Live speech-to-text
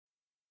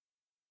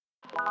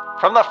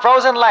from the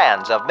frozen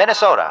lands of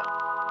Minnesota.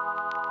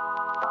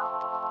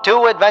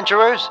 Two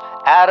adventurers,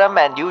 Adam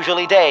and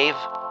usually Dave,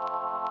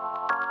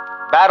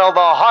 battle the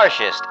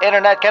harshest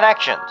internet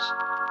connections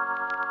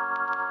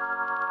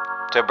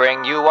to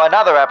bring you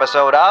another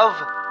episode of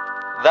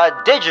the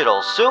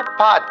Digital Soup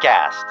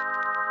Podcast.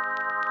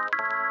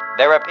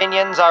 Their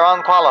opinions are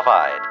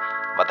unqualified,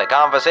 but the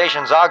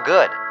conversations are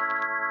good.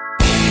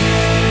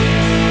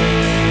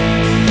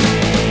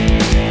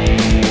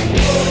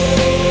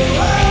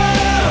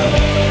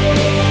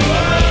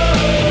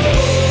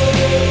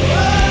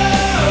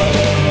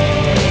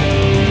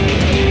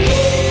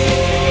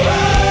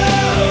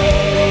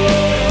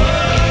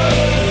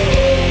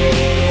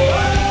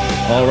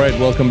 All right,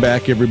 welcome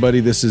back, everybody.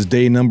 This is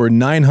day number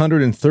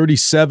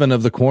 937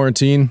 of the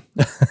quarantine.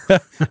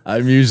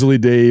 I'm usually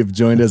Dave,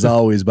 joined as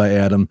always by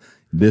Adam.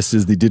 This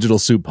is the Digital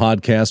Soup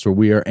Podcast, where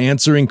we are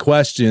answering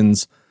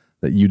questions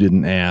that you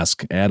didn't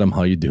ask. Adam,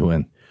 how you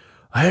doing?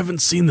 I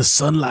haven't seen the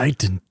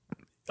sunlight in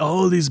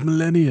all these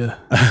millennia.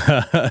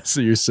 So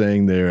you're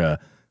saying there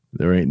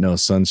ain't no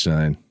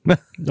sunshine.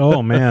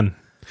 Oh, man.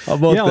 How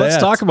about that? Let's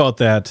talk about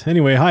that.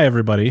 Anyway, hi,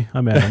 everybody.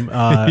 I'm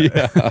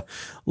Adam.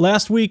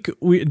 Last week,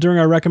 during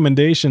our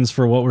recommendations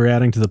for what we're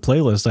adding to the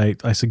playlist,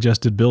 I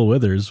suggested Bill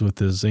Withers with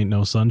his Ain't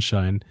No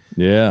Sunshine.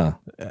 Yeah.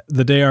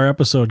 The day our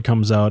episode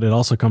comes out, it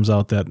also comes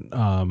out that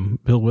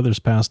Bill Withers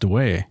passed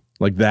away.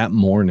 Like that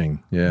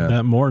morning. Yeah.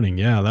 That morning.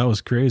 Yeah, that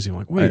was crazy. I'm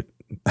like, wait.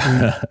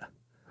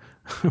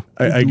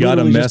 I got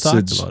a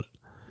message. About it.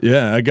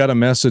 Yeah, I got a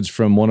message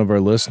from one of our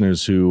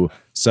listeners who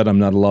said I'm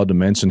not allowed to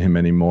mention him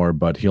anymore,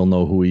 but he'll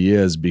know who he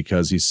is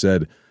because he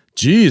said,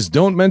 geez,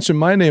 don't mention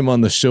my name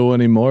on the show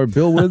anymore.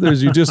 Bill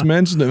Withers, you just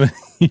mentioned him.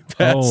 He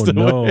passed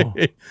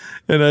away.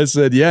 And I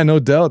said, yeah, no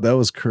doubt. That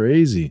was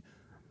crazy.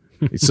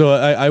 So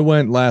I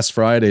went last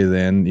Friday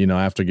then,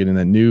 after getting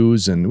that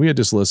news, and we had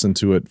just listened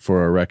to it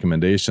for our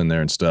recommendation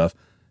there and stuff,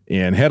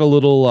 and had a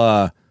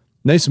little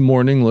nice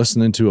morning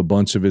listening to a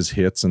bunch of his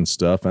hits and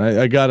stuff. And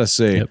I got to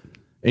say,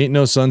 Ain't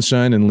No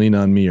Sunshine and Lean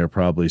On Me are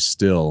probably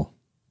still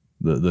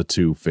the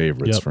two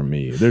favorites for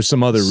me. There's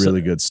some other really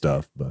good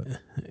stuff, but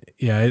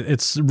yeah,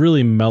 it's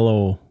really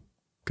mellow,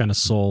 kind of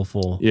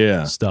soulful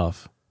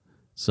stuff.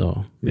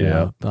 So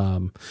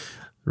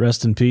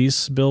rest in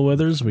peace, Bill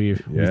Withers. We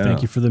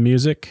thank you for the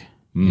music.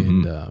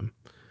 Mm-hmm.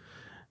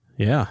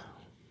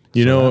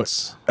 And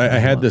I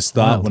had this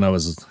thought when I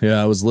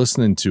was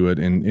listening to it,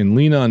 and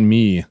Lean On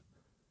Me,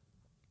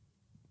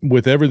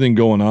 with everything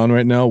going on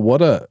right now,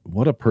 what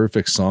a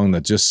perfect song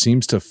that just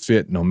seems to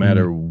fit no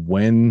matter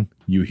when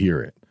you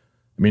hear it.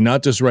 I mean,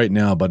 not just right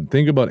now, but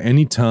think about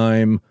any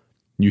time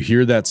you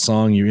hear that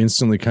song, you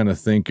instantly kind of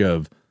think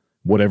of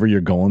whatever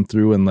you're going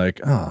through and like,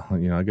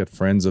 I got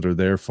friends that are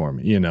there for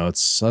me.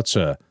 It's such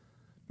a,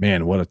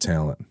 man, what a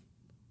talent.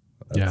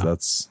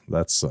 That's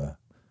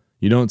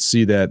you don't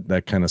see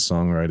that kind of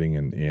songwriting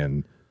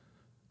and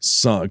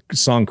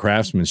song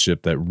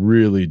craftsmanship that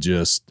really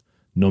just,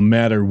 no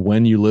matter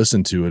when you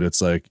listen to it,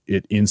 it's like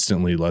it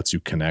instantly lets you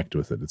connect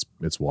with it.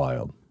 It's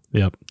wild.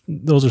 Yep.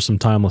 Those are some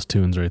timeless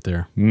tunes right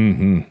there.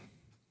 Mm-hmm.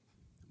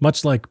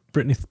 Much like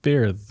Britney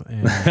Spears.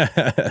 And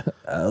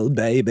oh,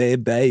 baby,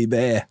 baby.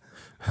 It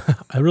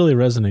really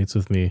resonates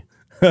with me.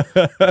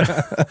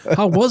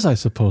 How was I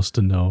supposed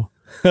to know?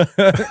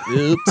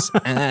 Oops,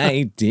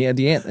 I did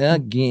it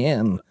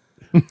again.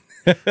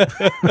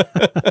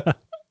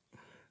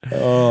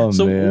 Oh,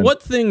 so man.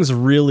 What things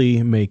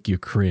really make you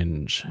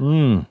cringe?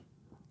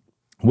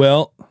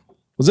 Well,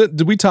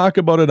 did we talk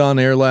about it on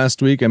air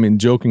last week? I mean,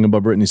 joking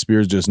about Britney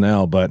Spears just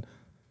now, but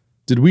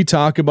did we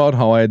talk about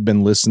how I had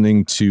been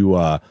listening to,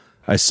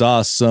 I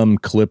saw some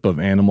clip of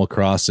Animal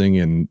Crossing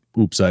and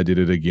Oops, I Did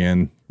It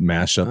Again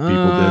mashup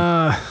people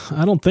did?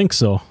 I don't think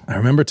so. I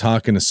remember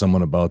talking to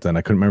someone about that, and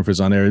I couldn't remember if it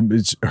was on air.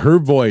 Her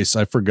voice,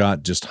 I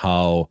forgot just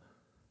how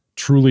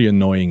truly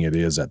annoying it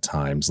is at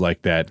times.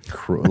 Like that,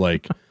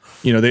 like...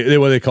 they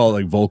what they call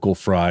it, like vocal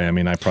fry. I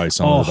mean, I probably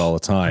sound it all the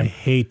time. I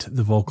hate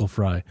the vocal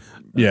fry.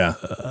 Yeah.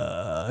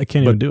 I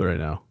can't even do it right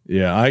now.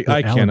 Yeah,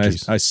 I can.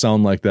 I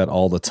sound like that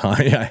all the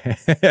time.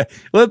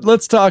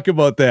 Let's talk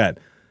about that.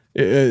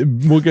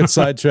 We'll get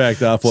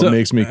sidetracked off what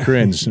makes me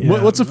cringe.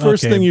 Yeah, what's the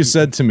first thing you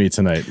said to me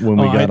tonight when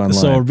we got online?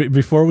 So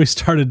before we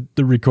started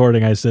the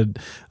recording, I said,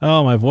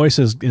 "Oh, my voice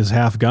is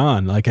half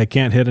gone. Like I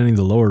can't hit any of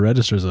the lower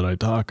registers that I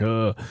talk."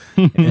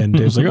 And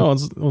Dave's like, "Oh,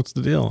 what's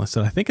the deal?" I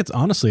said, I think it's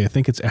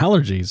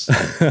allergies."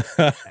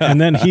 And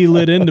then he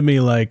lit into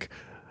me like,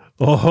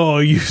 "Oh,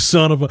 you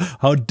son of a,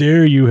 how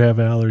dare you have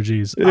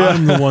allergies?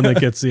 I'm the one that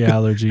gets the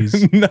allergies."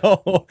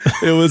 No,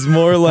 it was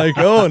more like,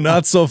 "Oh,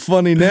 not so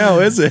funny now,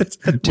 is it?"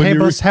 The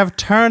tables have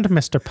turned,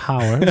 Mr.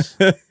 Powers.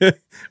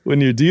 When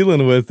you're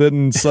dealing with it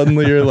and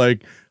suddenly you're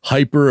like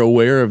hyper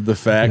aware of the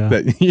fact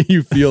that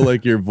you feel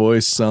like your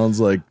voice sounds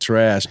like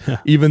trash,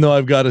 even though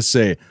I've got to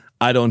say,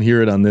 I don't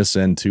hear it on this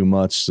end too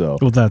much. So,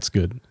 well, that's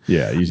good.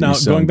 Yeah. Now,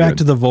 going back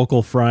to the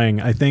vocal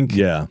frying, I think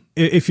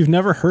if you've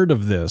never heard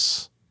of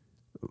this,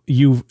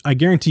 I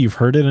guarantee you've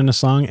heard it in a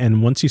song,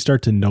 and once you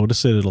start to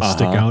notice it, it'll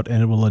stick out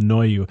and it will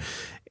annoy you.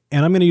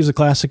 And I'm going to use a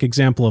classic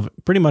example of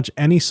pretty much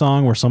any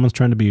song where someone's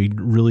trying to be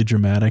really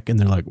dramatic and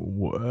they're like,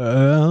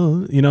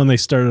 well, and they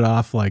started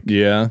off like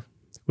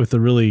with a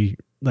really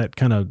that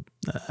kind of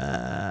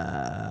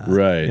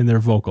right in their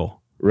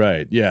vocal.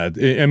 Right. Yeah.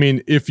 I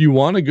mean, if you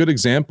want a good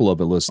example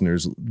of it,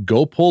 listeners,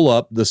 go pull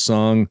up the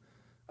song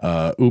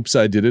Oops,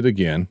 I Did It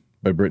Again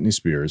by Britney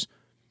Spears.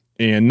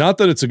 And not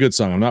that it's a good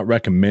song, I'm not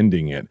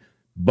recommending it,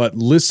 but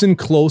listen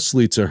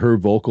closely to her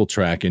vocal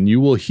track and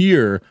you will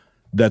hear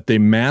that they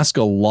mask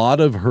a lot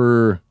of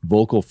her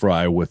vocal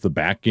fry with the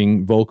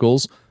backing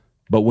vocals.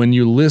 But when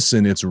you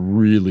listen, it's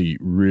really,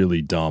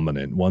 really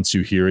dominant. Once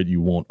you hear it, you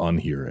won't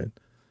unhear it.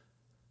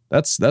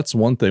 That's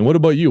one thing. What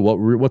about you?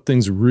 What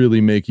things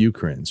really make you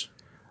cringe?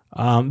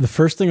 The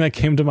first thing that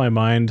came to my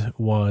mind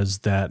was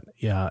that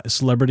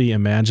Celebrity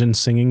Imagine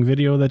singing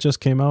video that just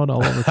came out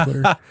all over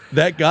Twitter.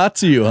 That got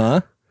to you, huh?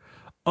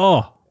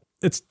 Oh,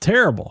 it's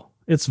terrible.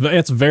 It's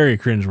very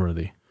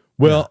cringeworthy.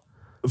 Well,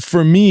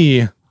 for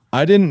me,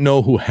 I didn't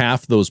know who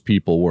half those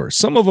people were.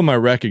 Some of them I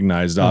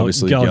recognized,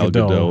 obviously, Gal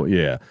Gadot,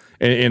 yeah,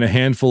 and a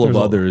handful of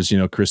others,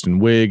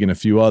 Kristen Wiig and a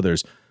few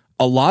others.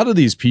 A lot of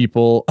these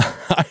people,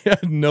 I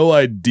had no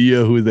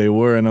idea who they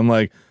were, and I'm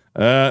like,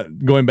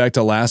 going back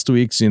to last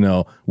week's,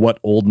 what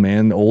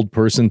old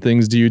person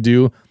things do you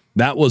do?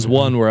 That was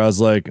one where I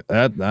was like,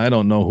 I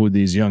don't know who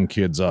these young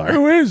kids are.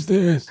 Who is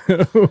this?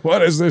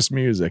 What is this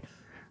music?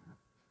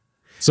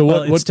 So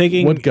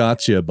what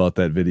got you about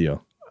that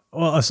video?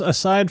 Well,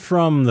 aside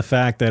from the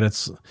fact that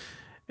it's,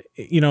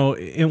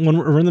 when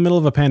we're in the middle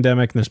of a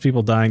pandemic and there's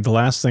people dying, the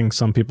last thing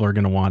some people are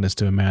going to want is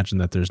to imagine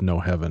that there's no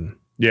heaven.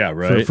 Yeah,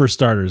 right. For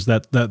starters,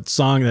 that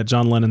song, that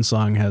John Lennon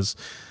song has,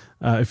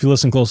 if you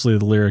listen closely to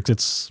the lyrics,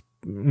 it's,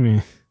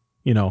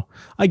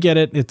 I get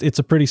it. It's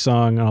a pretty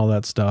song and all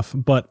that stuff,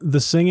 but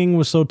the singing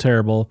was so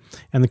terrible.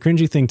 And the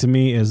cringy thing to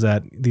me is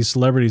that these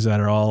celebrities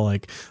that are all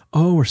like,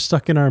 oh, we're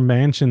stuck in our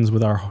mansions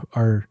with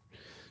our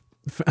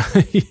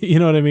you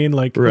know what I mean?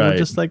 Like, right. We're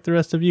just like the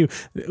rest of you.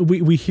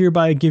 We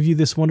hereby give you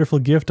this wonderful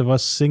gift of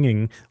us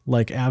singing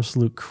like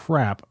absolute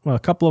crap. Well, a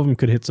couple of them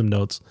could hit some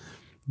notes,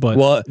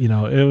 but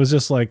it was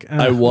just like,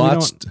 I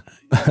watched.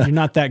 You're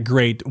not that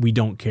great. We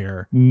don't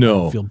care.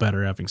 No, I feel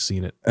better having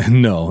seen it.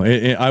 No,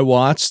 I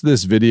watched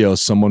this video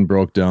someone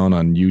broke down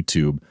on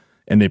YouTube,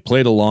 and they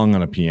played along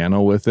on a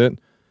piano with it.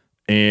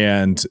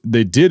 And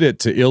they did it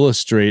to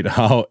illustrate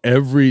how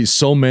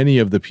so many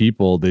of the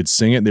people, they'd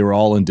sing it, they were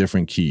all in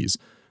different keys.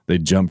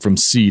 They'd jump from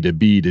C to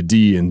B to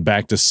D and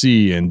back to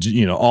C and,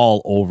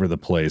 all over the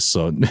place.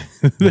 So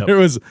there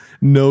was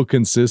no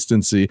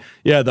consistency.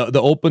 Yeah,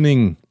 the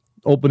opening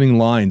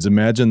lines,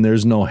 imagine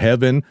there's no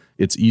heaven.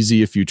 It's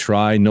easy if you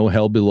try. No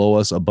hell below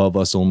us, above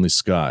us only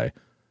sky.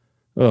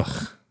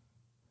 Ugh.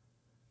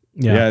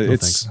 Yeah,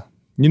 it's...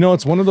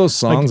 it's one of those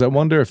songs. I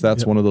wonder if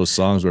that's one of those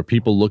songs where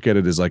people look at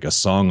it as like a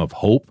song of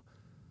hope.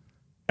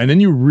 And then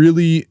you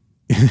really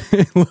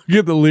look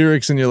at the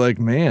lyrics and you're like,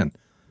 man,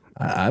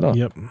 I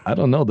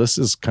don't know. This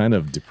is kind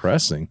of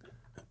depressing.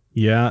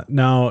 Yeah.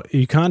 Now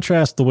you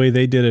contrast the way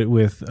they did it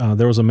with,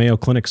 there was a Mayo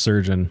Clinic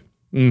surgeon.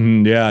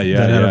 Mm-hmm. Yeah.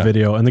 That had a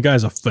video, and the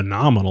guy's a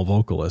phenomenal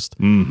vocalist.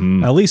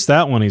 Mm-hmm. At least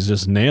that one, he's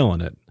just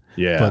nailing it.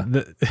 Yeah.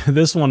 But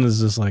this one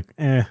is just like,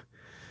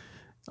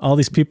 all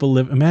these people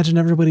imagine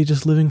everybody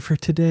just living for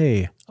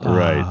today.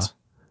 Right.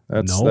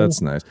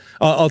 That's nice.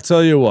 I'll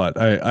tell you what,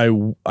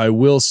 I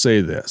will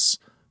say this.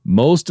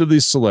 Most of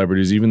these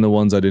celebrities, even the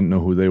ones I didn't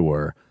know who they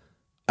were,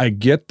 I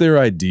get their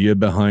idea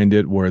behind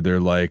it where they're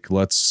like,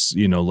 let's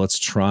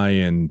try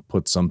and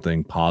put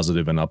something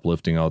positive and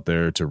uplifting out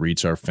there to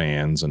reach our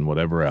fans and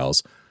whatever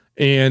else.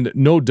 And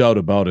no doubt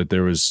about it,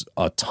 there was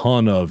a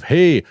ton of,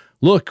 hey,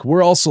 look,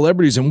 we're all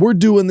celebrities and we're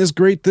doing this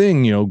great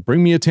thing,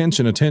 bring me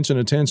attention.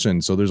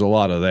 So there's a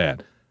lot of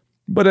that.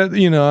 But,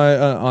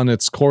 on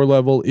its core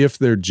level, if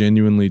they're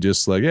genuinely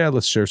just like, yeah,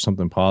 let's share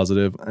something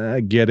positive,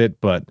 I get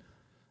it. But,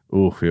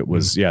 it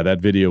was, that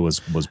video was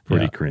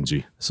pretty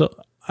cringy. So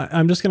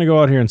I'm just going to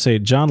go out here and say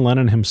John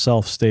Lennon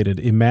himself stated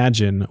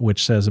Imagine,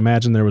 which says,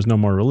 imagine there was no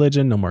more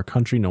religion, no more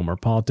country, no more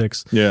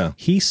politics. Yeah.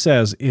 He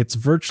says it's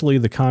virtually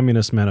the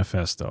Communist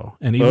Manifesto.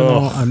 And even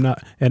though I'm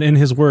not, and in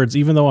his words,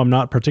 even though I'm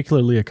not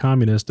particularly a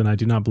communist and I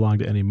do not belong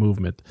to any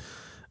movement.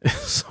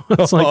 So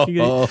it's like,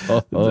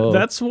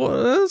 that's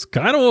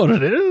kind of what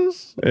it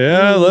is.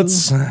 Yeah.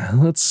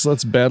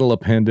 Let's battle a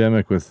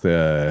pandemic with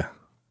a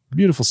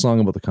beautiful song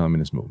about the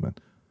communist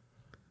movement.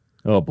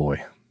 Oh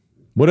boy.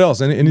 What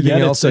else? Anything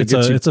else? It's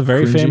a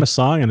very cringy? famous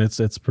song, and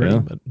it's pretty,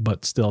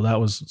 but still, that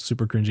was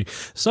super cringy.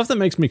 Stuff that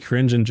makes me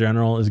cringe in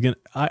general is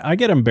I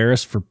get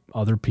embarrassed for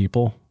other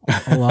people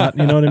a lot.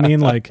 You know what I mean?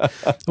 Like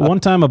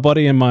one time, a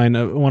buddy of mine,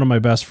 one of my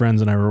best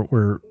friends, and I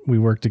we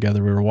worked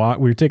together. We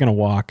were taking a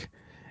walk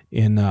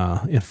in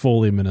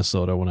Foley,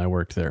 Minnesota, when I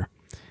worked there.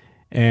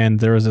 And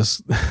there was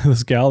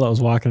this gal that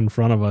was walking in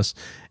front of us,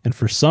 and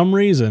for some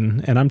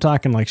reason, and I'm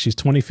talking like she's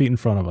 20 feet in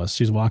front of us,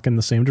 she's walking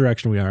the same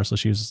direction we are, so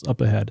she was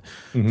up ahead.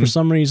 Mm-hmm. For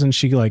some reason,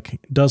 she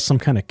like does some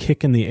kind of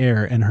kick in the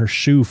air, and her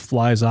shoe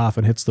flies off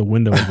and hits the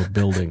window of the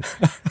building.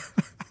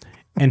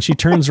 And she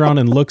turns around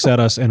and looks at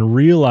us and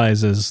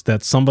realizes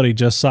that somebody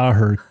just saw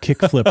her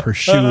kickflip her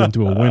shoe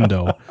into a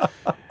window.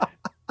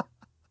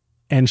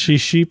 And she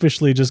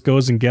sheepishly just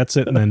goes and gets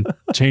it and then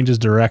changes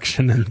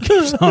direction and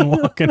keeps on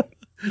walking.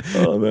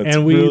 Oh, that's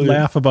and we brilliant.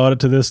 laugh about it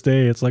to this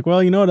day. It's like,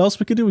 well, you know what else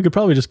we could do? We could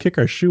probably just kick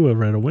our shoe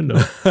over at a window.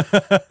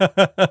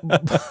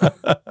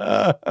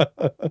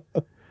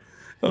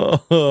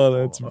 Oh,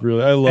 that's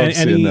brilliant. I love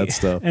seeing that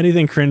stuff.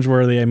 Anything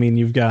cringeworthy. I mean,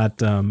 you've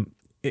got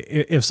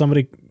if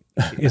somebody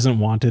isn't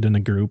wanted in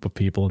a group of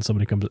people and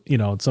somebody comes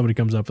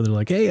up and they're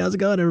like, hey, how's it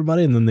going,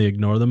 everybody? And then they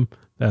ignore them.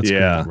 That's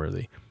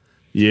cringeworthy.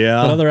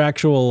 Yeah. But other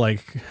actual, I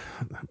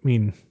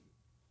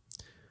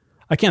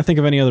can't think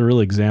of any other real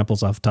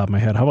examples off the top of my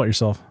head. How about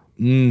yourself?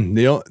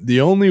 The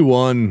only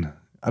one,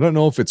 I don't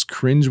know if it's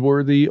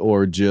cringeworthy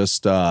or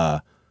just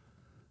Or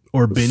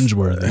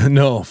binge-worthy.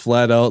 no,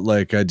 flat out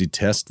like I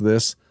detest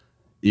this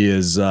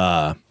is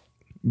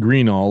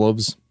green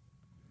olives.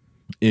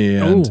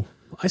 And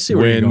I see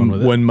where you're going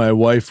with it. when my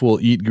wife will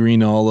eat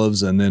green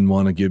olives and then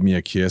want to give me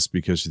a kiss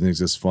because she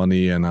thinks it's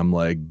funny, and I'm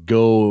like,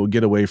 go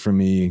get away from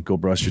me, go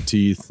brush your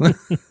teeth.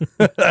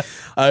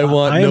 I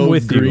want no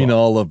green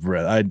olive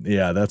bread.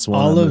 That's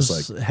one.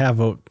 Olives have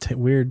a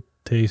weird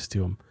taste to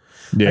them.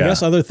 Yeah. I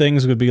guess other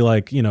things would be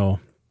like, when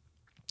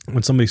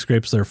somebody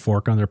scrapes their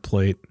fork on their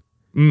plate.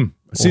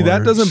 See,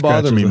 that doesn't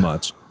bother me scratches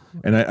much.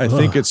 And I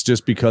think it's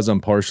just because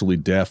I'm partially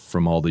deaf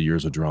from all the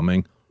years of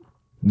drumming.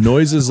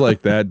 Noises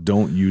like that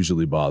don't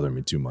usually bother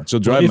me too much. It'll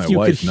drive my wife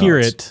nuts. If you could hear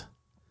it,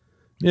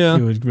 yeah,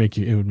 it would make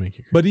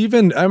you. But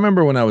even I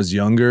remember when I was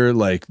younger,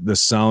 like the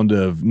sound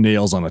of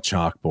nails on a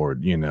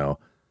chalkboard.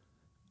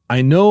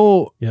 I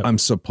know I'm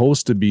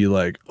supposed to be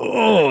like,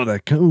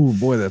 oh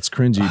boy, that's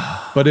cringy.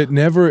 But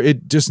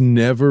it just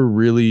never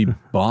really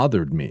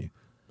bothered me.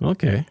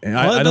 Okay, And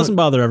it doesn't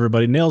bother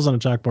everybody. Nails on a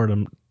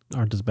chalkboard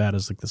aren't as bad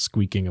as like the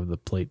squeaking of the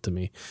plate to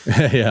me.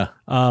 Yeah.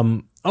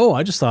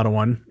 I just thought of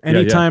one.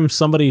 Anytime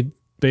somebody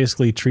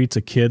basically treats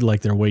a kid like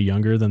they're way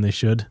younger than they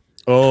should.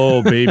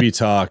 Oh, baby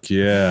talk.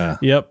 Yeah.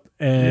 Yep.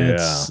 And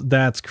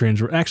that's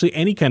cringe. Actually,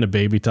 any kind of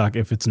baby talk,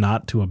 if it's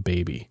not to a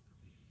baby,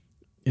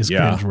 is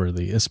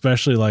cringeworthy.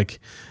 Especially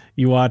like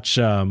you watch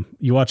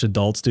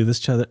adults do this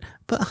to each other.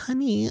 But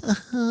honey,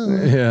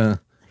 yeah.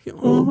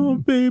 Oh,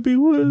 baby,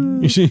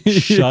 what?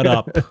 Shut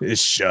up.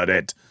 Shut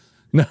it.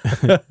 The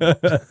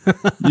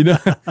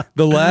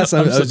last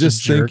I was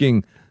just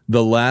thinking,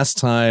 the last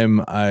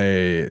time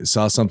I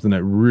saw something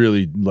that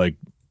really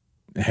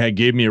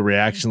gave me a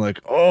reaction like,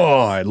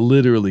 oh, I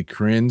literally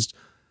cringed.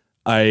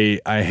 I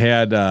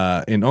had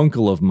an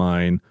uncle of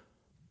mine.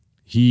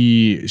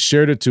 He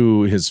shared it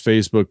to his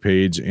Facebook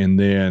page, and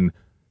then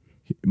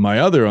my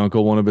other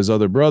uncle, one of his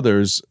other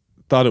brothers,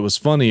 thought it was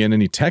funny, and then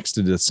he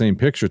texted the same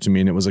picture to me,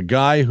 and it was a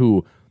guy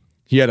who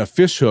he had a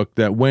fish hook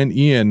that went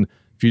in.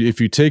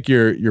 If you take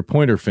your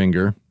pointer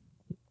finger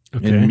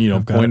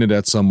and point it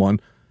at someone,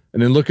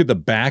 and then look at the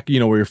back,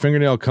 where your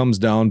fingernail comes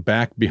down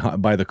back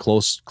behind by the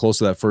close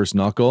to that first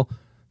knuckle,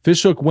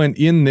 fishhook went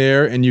in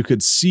there, and you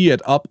could see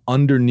it up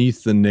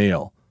underneath the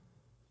nail.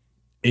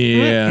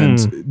 And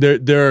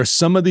there are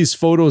some of these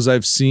photos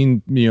I've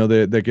seen,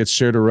 that get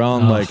shared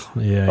around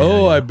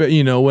I bet,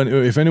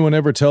 if anyone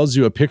ever tells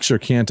you a picture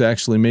can't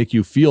actually make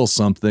you feel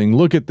something,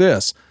 look at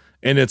this.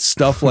 And it's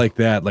stuff like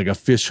that, like a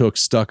fish hook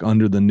stuck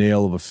under the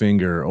nail of a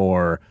finger,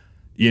 or,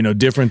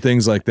 different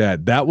things like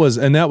that. That was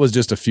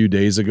just a few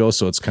days ago,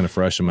 so it's kind of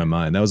fresh in my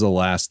mind. That was the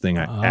last thing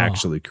I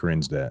actually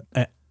cringed at.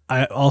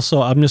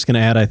 I'm just going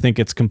to add, I think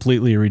it's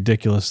completely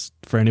ridiculous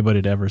for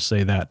anybody to ever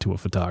say that to a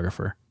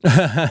photographer.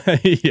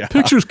 Yeah.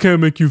 Pictures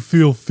can't make you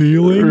feel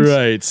feelings.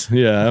 Right.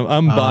 Yeah.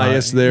 I'm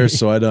biased there,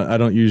 so I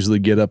don't usually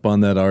get up on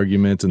that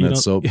argument and that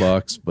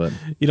soapbox, but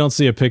you don't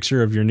see a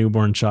picture of your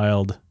newborn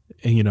child,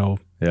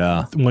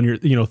 when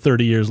you're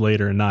 30 years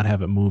later and not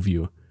have it move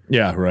you.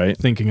 Yeah, right.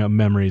 Thinking of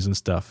memories and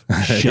stuff.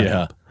 Shut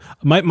up.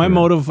 My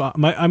motive,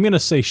 I'm going to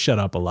say shut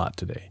up a lot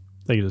today.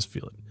 I can just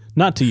feel it.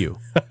 Not to you.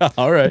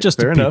 All right. Just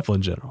fair to enough. people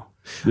in general.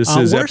 This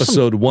is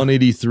episode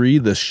 183,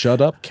 the Shut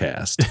Up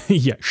Cast.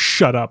 Yeah,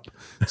 shut up.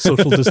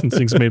 Social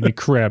distancing's made me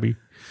crabby.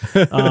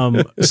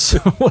 So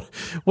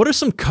what are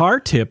some car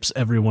tips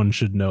everyone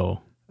should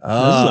know? This is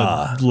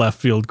a left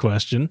field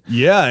question.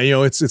 Yeah,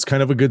 it's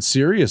kind of a good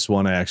serious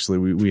one, actually.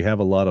 We have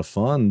a lot of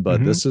fun,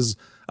 but this is,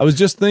 I was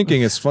just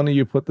thinking, it's funny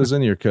you put this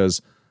in here,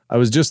 because I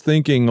was just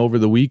thinking over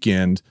the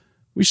weekend,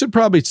 we should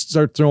probably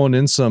start throwing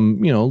in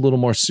some, a little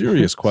more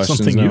serious questions.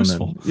 Something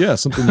useful. Yeah,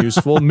 something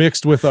useful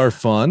mixed with our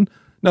fun.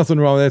 Nothing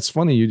wrong with that. It's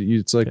funny.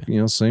 It's like,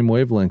 same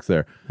wavelength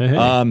there.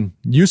 Hey.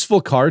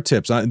 Useful car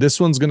tips. This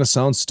one's going to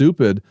sound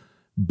stupid,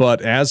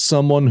 but as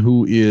someone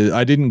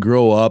I didn't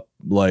grow up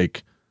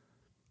like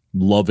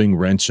loving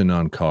wrenching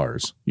on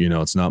cars.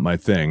 It's not my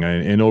thing.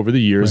 And over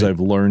the years, I've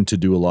learned to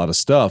do a lot of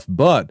stuff.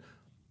 But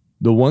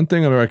the one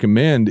thing I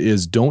recommend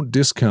is don't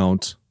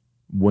discount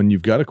when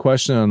you've got a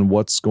question on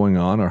what's going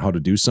on or how to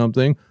do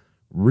something.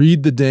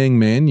 Read the dang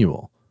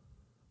manual.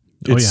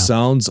 It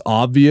sounds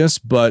obvious,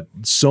 but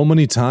so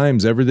many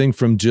times everything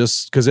from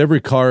just because every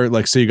car,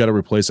 like say you got to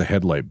replace a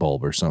headlight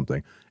bulb or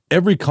something,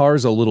 every car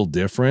is a little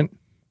different.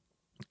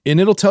 And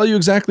it'll tell you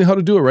exactly how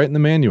to do it right in the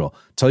manual.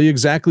 Tell you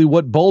exactly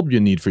what bulb you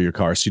need for your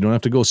car, so you don't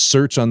have to go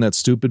search on that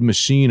stupid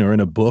machine or in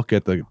a book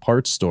at the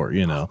parts store,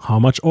 you know. How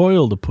much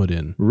oil to put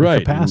in, Right.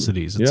 the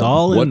capacities. It's Yeah.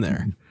 all in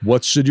there.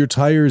 What should your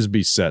tires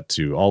be set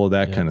to? All of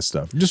that kind of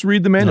stuff. Just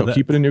read the manual.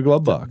 Keep it in your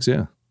glove box.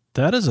 Yeah.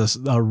 That is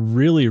a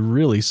really,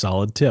 really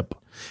solid tip.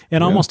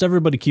 And almost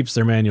everybody keeps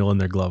their manual in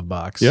their glove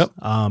box. Yep.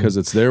 Because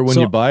it's there when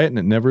so- you buy it and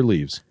it never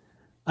leaves.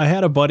 I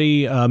had a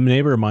buddy, a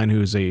neighbor of mine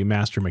who's a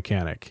master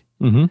mechanic.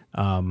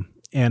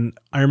 And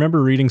I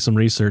remember reading some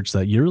research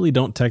that you really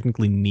don't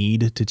technically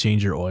need to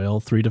change your oil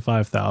 3,000 to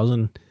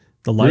 5,000.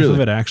 The life of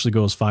Really? it actually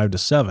goes 5 to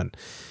 7.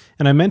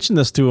 And I mentioned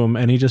this to him,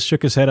 and he just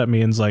shook his head at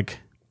me and's like,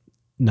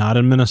 "Not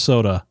in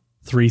Minnesota,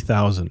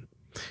 3,000."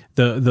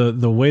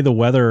 The way the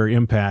weather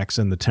impacts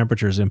and the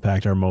temperatures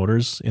impact our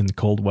motors in the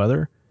cold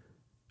weather.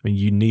 I mean,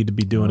 you need to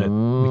be doing it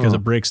because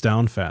it breaks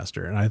down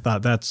faster. And I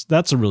thought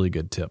that's a really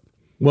good tip.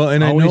 Well,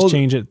 and Always I know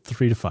change it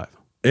 3 to 5.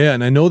 Yeah,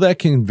 and I know that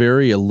can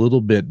vary a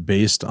little bit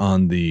based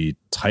on the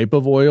type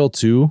of oil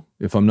too,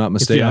 if I'm not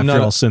mistaken. If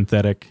you're all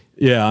synthetic.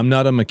 Yeah, I'm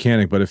not a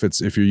mechanic, but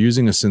if you're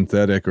using a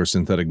synthetic or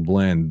synthetic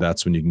blend,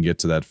 that's when you can get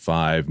to that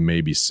 5,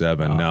 maybe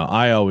 7. Now,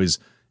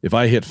 if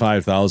I hit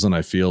 5,000,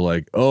 I feel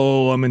like,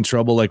 oh, I'm in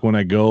trouble. Like when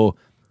I go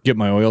get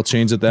my oil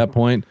changed at that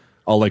point,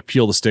 I'll like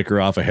peel the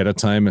sticker off ahead of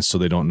time so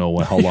they don't know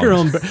how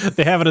long.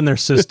 They have it in their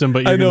system,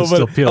 but you're I know, going to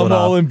still but peel I'm it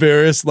all off.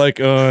 embarrassed. Like,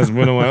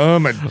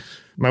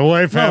 my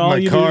wife had all my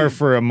you car do-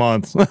 for a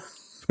month.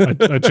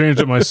 I changed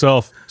it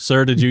myself.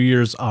 Sir, did you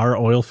use our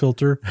oil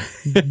filter?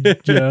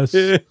 Yes.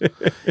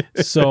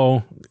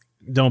 So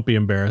don't be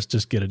embarrassed.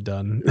 Just get it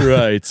done.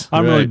 Right.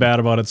 I'm really right. bad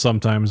about it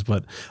sometimes,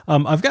 but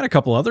I've got a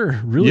couple other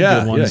really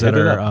Yeah, good ones yeah, that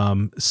hit it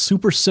are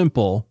super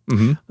simple.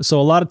 Mm-hmm. So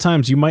a lot of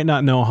times you might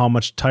not know how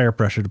much tire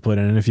pressure to put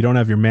in, and if you don't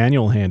have your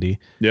manual handy,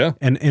 Yeah.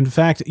 and in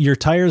fact, your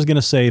tire is going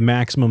to say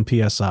maximum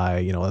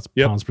PSI, that's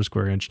Yep. pounds per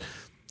square inch.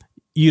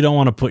 You don't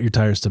want to put your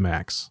tires to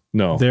max.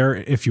 No.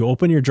 If you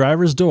open your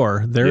driver's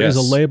door, there is a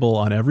Yes. label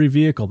on every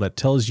vehicle that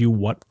tells you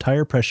what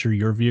tire pressure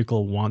your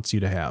vehicle wants you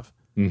to have.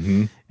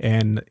 Mm-hmm.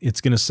 And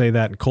it's going to say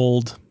that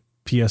cold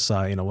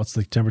PSI, what's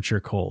the temperature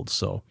cold.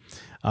 So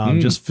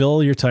just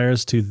fill your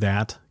tires to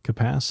that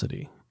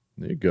capacity.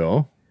 There you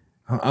go.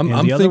 I'm the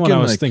other thinking one I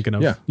was like- thinking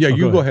of- Yeah. Oh, You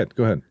go go ahead.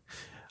 Go ahead.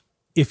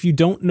 If you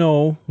don't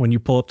know when you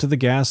pull up to the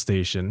gas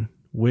station,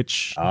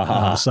 which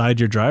side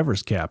your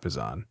driver's cap is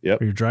on.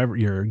 Yep. Or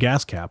your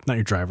gas cap, not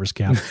your driver's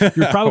cap.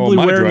 You're probably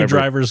my wearing a driver.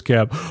 driver's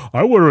cap.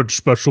 I wear a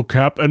special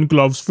cap and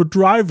gloves for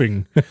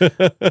driving.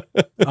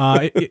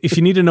 If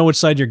you need to know which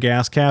side your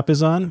gas cap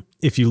is on,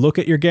 if you look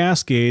at your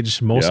gas gauge,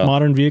 most Yeah.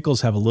 modern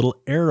vehicles have a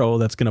little arrow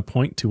that's going to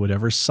point to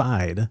whatever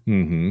side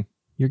Mm-hmm.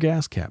 your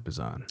gas cap is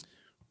on.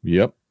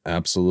 Yep,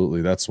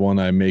 absolutely. That's one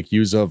I make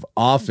use of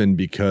often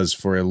because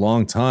for a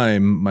long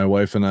time, my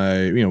wife and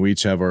I, we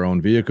each have our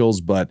own vehicles,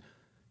 but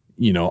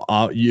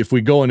if we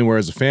go anywhere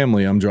as a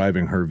family, I'm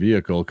driving her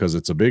vehicle because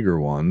it's a bigger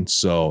one.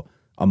 So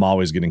I'm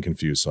always getting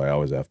confused. So I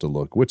always have to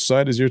look, which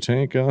side is your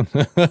tank on?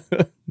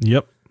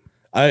 Yep.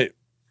 I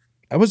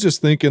was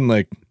just thinking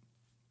like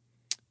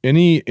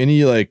any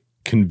like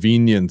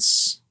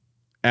convenience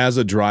as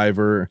a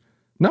driver,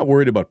 not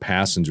worried about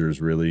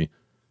passengers really,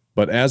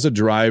 but as a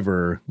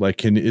driver,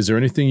 like is there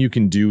anything you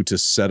can do to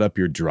set up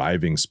your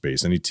driving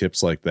space? Any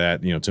tips like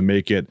that, to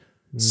make it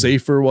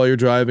safer while you're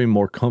driving,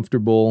 more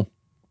comfortable?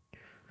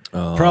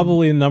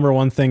 Probably the number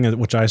one thing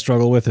which I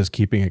struggle with is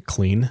keeping it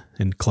clean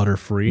and clutter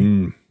free.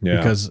 Yeah.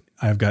 Because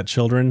I've got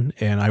children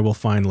and I will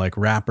find like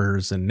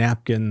wrappers and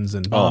napkins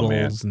and Oh,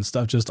 man. bottles and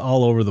stuff just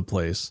all over the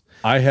place.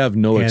 I have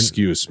no And-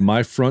 excuse.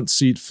 My front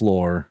seat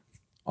floor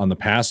on the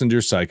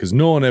passenger side, because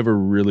no one ever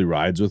really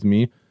rides with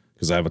me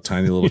because I have a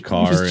tiny little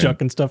car. just and-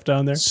 chucking stuff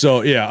down there.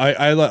 So yeah,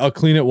 I'll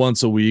clean it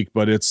once a week,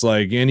 but it's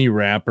like any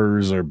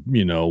wrappers or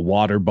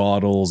water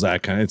bottles,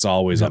 that kind. It's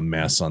always a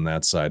mess on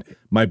that side.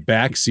 My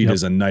back seat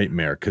is a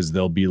nightmare because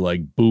there'll be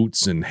like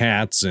boots and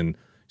hats and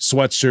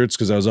sweatshirts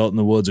because I was out in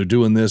the woods or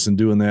doing this and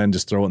doing that and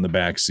just throw it in the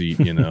back seat,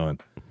 and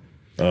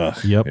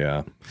Yep.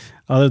 yeah,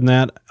 Other than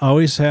that,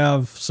 always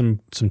have some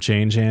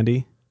change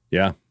handy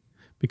yeah,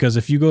 because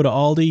if you go to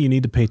Aldi, you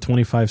need to pay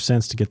 25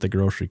 cents to get the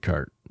grocery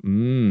cart.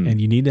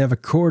 And you need to have a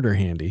quarter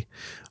handy,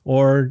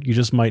 or you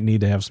just might need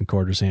to have some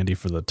quarters handy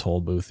for the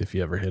toll booth if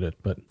you ever hit it.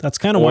 But that's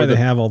kind of why they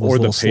have all those or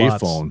the little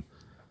slots. payphone.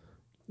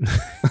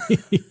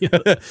 You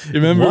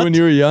remember when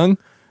you were young?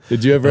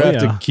 Did you ever Oh, have yeah.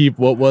 to keep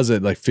what was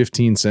it like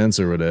 15 cents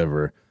or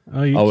whatever?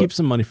 Oh, you keep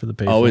some money for the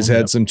payphone. Always had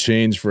Yep. some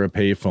change for a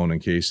payphone in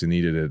case you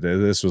needed it.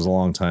 This was a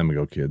long time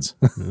ago, kids.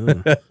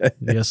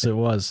 Yes, it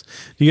was.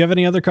 Do you have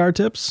any other car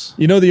tips?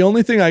 The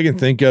only thing I can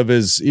think of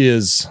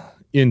is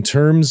in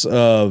terms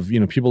of,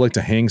 people like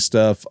to hang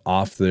stuff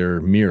off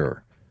their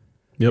mirror.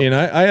 Yep. And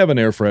I have an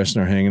air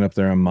freshener hanging up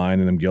there on mine,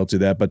 and I'm guilty of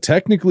that. But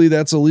technically,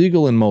 that's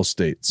illegal in most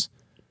states.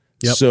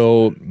 Yep.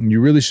 So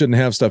you really shouldn't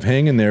have stuff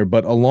hanging there.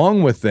 But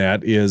along with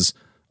that is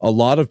a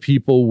lot of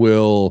people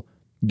will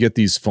get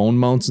these phone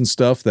mounts and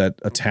stuff that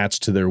attach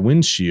to their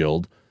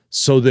windshield.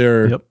 So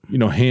they're,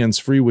 Yep.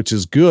 hands-free, which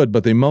is good,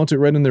 but they mount it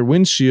right in their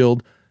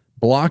windshield.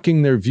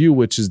 blocking their view,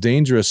 which is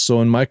dangerous.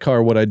 So in my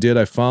car, what I did,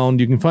 I found,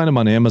 you can find them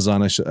on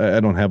Amazon. I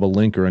don't have a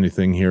link or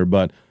anything here,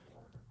 but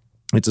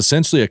it's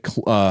essentially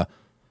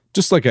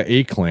just like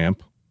a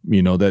clamp,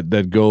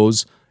 that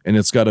goes, and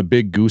it's got a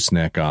big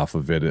gooseneck off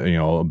of it,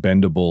 a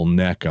bendable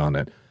neck on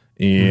it.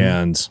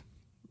 And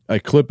I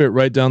clip it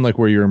right down like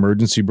where your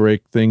emergency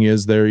brake thing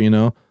is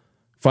there,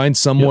 Find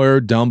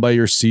somewhere down by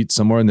your seat,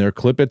 somewhere in there,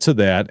 clip it to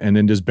that, and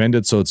then just bend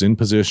it so it's in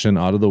position,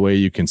 out of the way.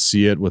 You can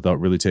see it without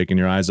really taking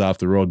your eyes off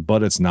the road,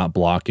 but it's not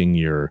blocking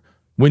your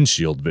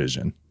windshield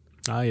vision.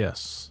 Ah,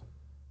 yes.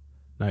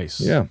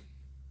 Nice. Yeah.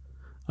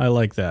 I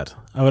like that.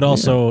 I would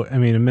also,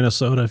 in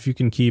Minnesota, if you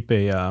can keep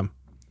a,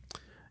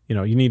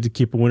 you need to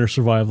keep a winter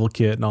survival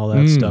kit and all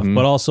that stuff,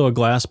 but also a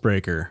glass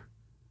breaker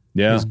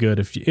is good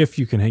if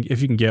you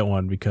can get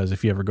one, because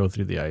if you ever go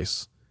through the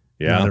ice,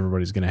 not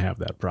everybody's going to have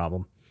that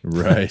problem.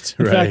 Right.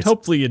 In fact,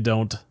 hopefully you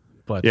don't.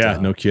 But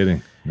no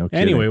kidding.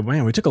 Anyway,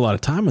 man, we took a lot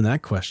of time on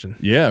that question.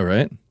 Yeah,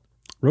 right.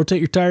 Rotate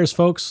your tires,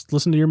 folks.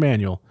 Listen to your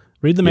manual.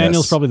 Read the manual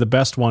is probably the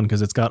best one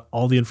because it's got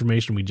all the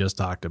information we just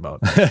talked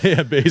about.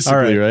 Yeah,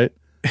 basically, right?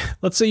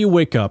 Let's say you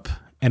wake up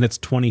and it's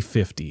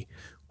 2050.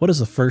 What is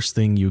the first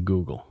thing you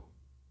Google?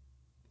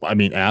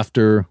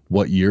 After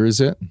what year is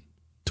it?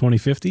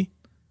 2050?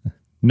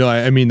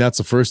 No, that's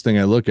the first thing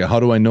I look at. How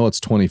do I know it's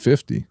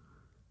 2050?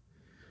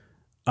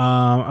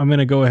 I'm going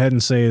to go ahead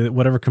and say that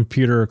whatever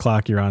computer or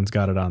clock you're on's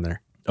got it on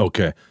there.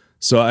 Okay.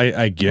 So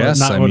I guess,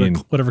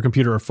 whatever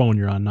computer or phone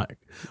you're on.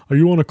 Are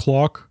you on a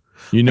clock?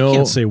 I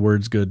can't say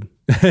words good.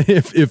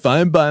 if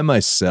I'm by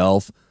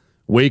myself,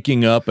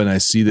 waking up and I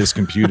see this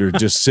computer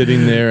just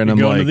sitting there, and I'm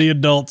going like, to the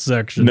adult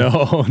section.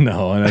 No,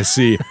 and I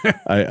see,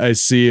 I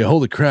see,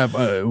 holy crap,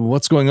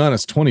 what's going on?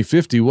 It's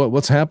 2050.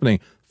 What's happening?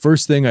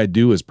 First thing I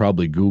do is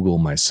probably Google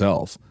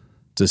myself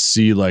to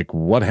see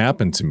what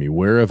happened to me.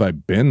 Where have I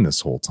been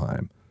this whole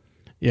time?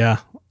 Yeah,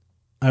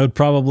 I would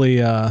probably,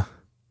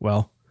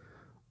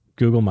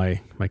 Google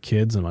my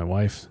kids and my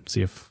wife,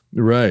 see if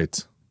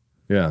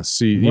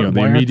see the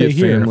immediate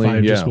family. If I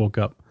just woke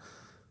up.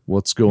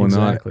 What's going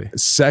on?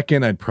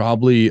 Second, I'd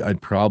probably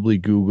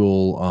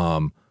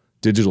Google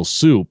Digital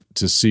Soup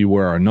to see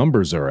where our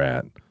numbers are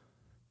at,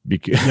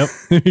 because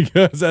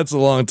that's a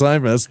long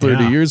time. That's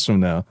 30 years from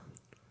now.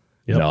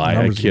 Yep. No,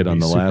 I kid on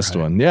the last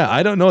one. Yeah,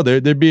 I don't know.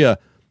 There'd be I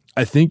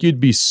think you'd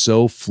be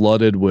so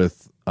flooded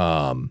with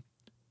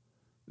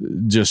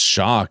just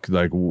shock,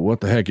 what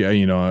the heck,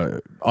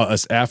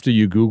 after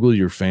you Google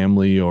your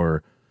family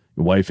or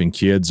your wife and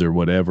kids or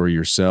whatever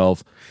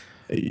yourself,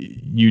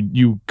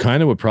 you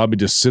kind of would probably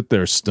just sit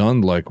there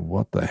stunned,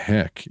 what the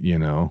heck,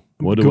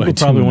 what do Google I do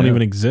probably now? Won't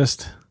even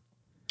exist.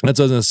 That's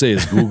what I was gonna say.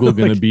 Is Google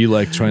gonna be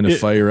trying to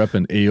fire up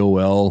an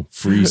AOL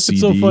free CD?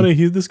 It's so funny.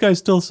 This guy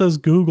still says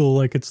Google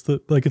like it's the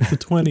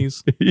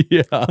 20s.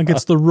 Yeah, like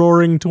it's the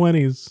roaring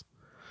 20s.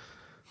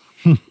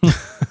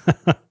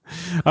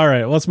 All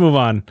right, let's move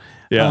on.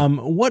 Yeah.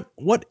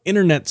 What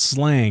internet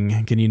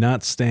slang can you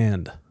not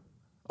stand?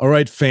 All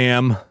right,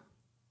 fam.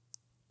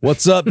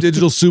 What's up,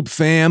 Digital Soup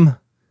fam?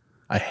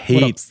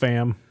 What up,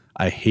 fam?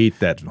 I hate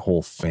that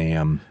whole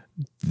fam.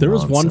 There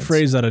was one nonsense.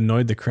 phrase that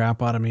annoyed the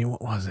crap out of me.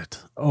 What was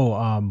it?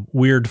 Oh,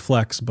 weird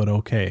flex, but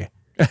okay.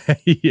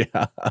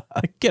 Yeah.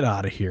 Get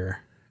out of here.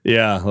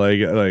 Yeah,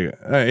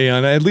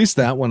 and at least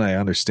that one I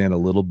understand a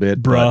little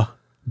bit. Bro.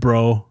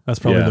 That's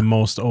probably the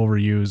most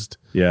overused.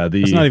 Yeah,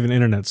 it's not even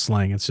internet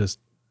slang. It's just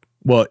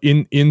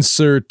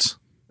insert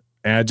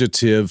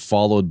adjective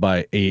followed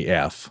by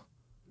AF.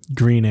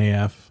 Green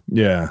AF.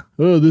 Yeah.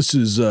 Oh, this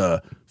is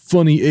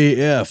funny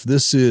AF.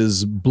 This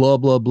is blah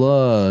blah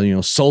blah.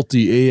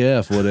 Salty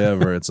AF.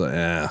 Whatever. It's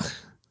When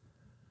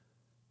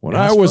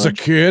I was a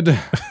kid,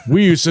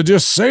 we used to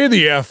just say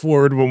the F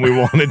word when we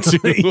wanted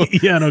to.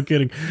 Yeah, no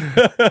kidding.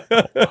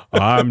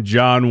 I'm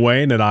John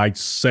Wayne, and I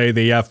say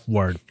the F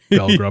word,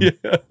 Pilgrim.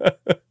 Yeah.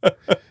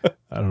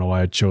 I don't know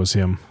why I chose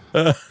him.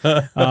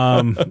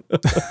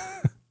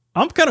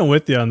 I'm kind of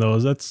with you on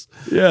those. That's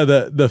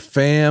the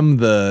fam,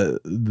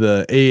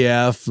 the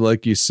AF,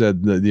 like you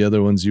said, the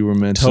other ones you were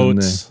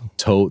mentioning.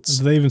 Totes.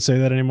 Do they even say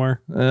that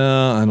anymore?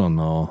 I don't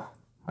know.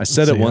 I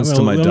said it once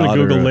to my daughter. I'm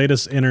gonna Google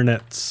latest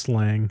internet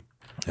slang.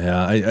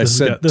 Yeah, I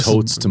said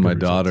totes to my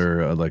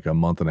daughter a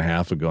month and a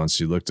half ago, and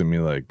she looked at me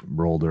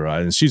rolled her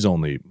eyes, and she's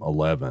only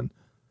 11,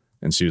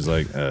 and she was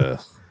like,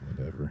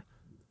 whatever.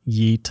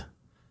 Yeet.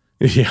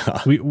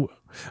 Yeah.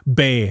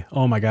 Bay.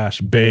 Oh my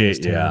gosh. Bay.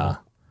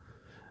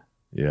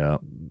 Yeah.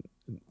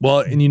 Well,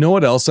 and you know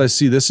what else I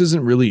see? This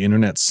isn't really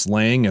internet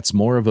slang. It's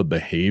more of a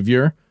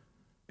behavior,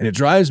 and it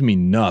drives me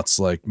nuts.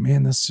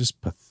 Man, that's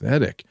just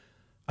pathetic.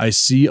 I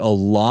see a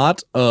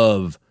lot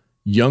of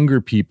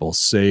younger people,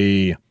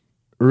 say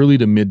early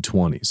to mid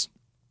 20s,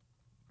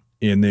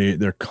 and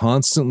they're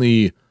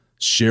constantly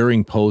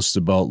sharing posts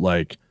about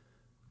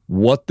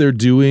what they're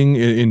doing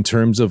in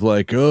terms of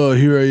oh,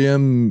 here I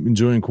am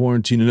enjoying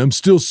quarantine and I'm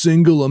still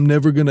single. I'm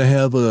never going to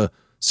have a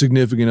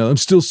significant other. I'm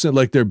still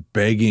they're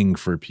begging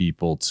for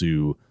people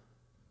to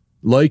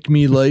like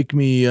me.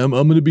 I'm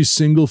going to be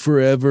single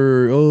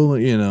forever. Oh,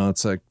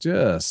 it's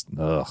just,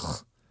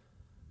 ugh.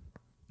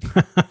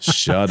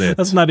 Shut it.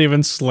 That's not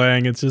even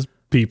slang. It's just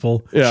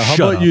people. Yeah. How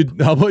Shut about you?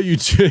 How about you?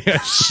 Yeah,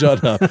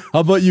 shut up. How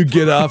about you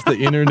get off the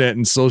internet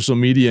and social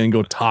media and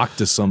go talk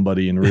to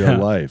somebody in real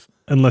life?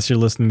 Unless you're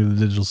listening to the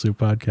Digital Soup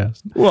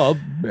podcast. Well,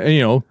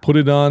 put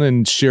it on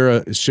and share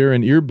an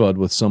earbud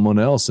with someone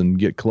else and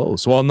get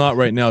close. Well, not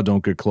right now.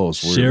 Don't get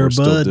close. We're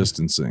still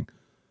distancing.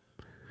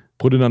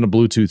 Put it on a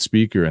Bluetooth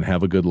speaker and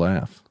have a good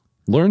laugh.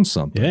 Learn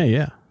something.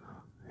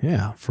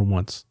 Yeah. For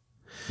once.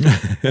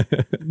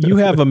 You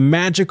have a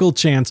magical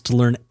chance to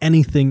learn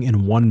anything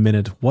in 1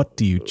 minute. What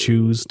do you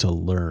choose to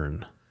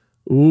learn?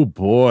 Oh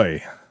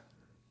boy.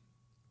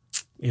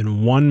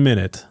 In 1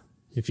 minute,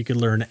 if you could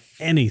learn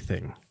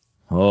anything.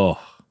 Oh.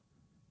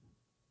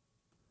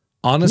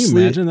 Honestly, can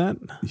you imagine that?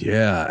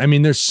 Yeah. I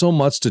mean, there's so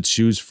much to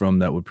choose from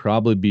that would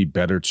probably be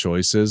better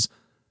choices.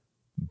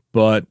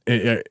 But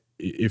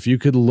if you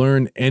could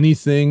learn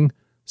anything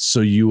so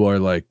you are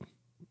like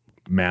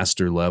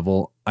master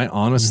level, I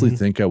honestly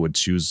think I would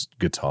choose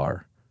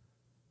guitar.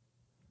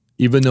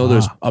 Even though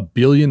there's a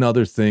billion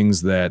other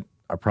things that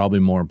are probably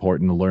more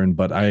important to learn,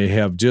 but I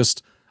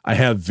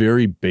have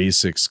very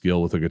basic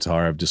skill with the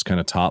guitar. I've just kind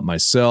of taught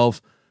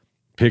myself,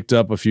 picked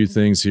up a few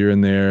things here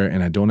and there,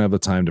 and I don't have the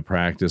time to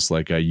practice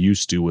like I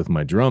used to with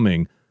my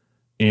drumming.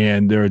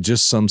 And there are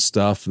just some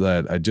stuff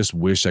that I just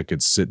wish I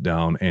could sit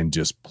down and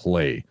just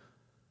play.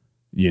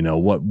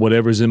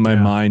 Whatever's in my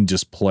mind,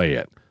 just play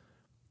it.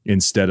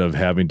 Instead of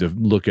having to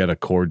look at a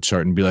chord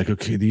chart and be like,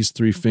 okay, these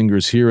 3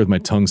 fingers here with my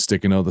tongue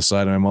sticking out the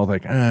side of my mouth,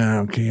 like,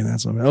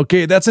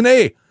 that's an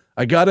A.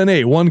 I got an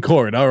A, 1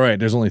 chord. All right,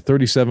 there's only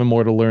 37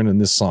 more to learn in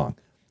this song.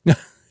 I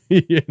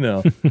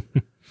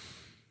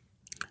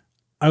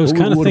was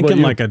kind of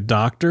thinking like a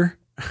doctor.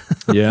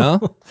 Yeah.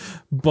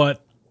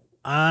 But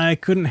I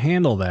couldn't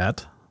handle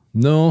that.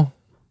 No.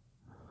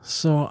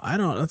 So I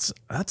don't,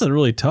 that's a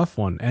really tough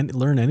one. And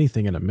learn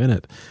anything in a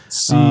minute.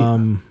 See,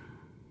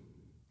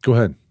 go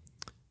ahead.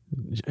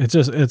 There's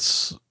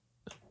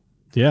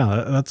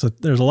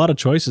a lot of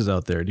choices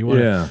out there. Do you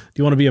want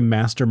to be a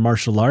master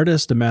martial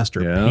artist, a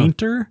master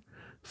painter,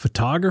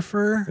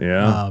 photographer?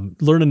 Yeah.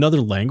 Learn another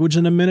language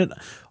in a minute.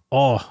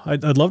 Oh,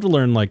 I'd love to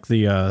learn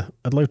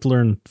I'd like to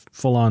learn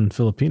full on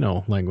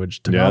Filipino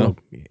language,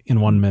 Tagalog,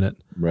 in 1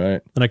 minute. Right.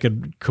 And I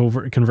could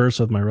converse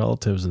with my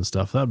relatives and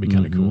stuff. That'd be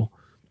kind of cool.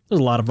 There's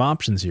a lot of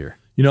options here.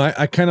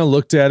 I kind of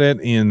looked at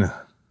it and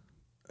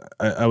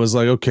I was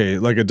like, okay,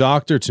 like a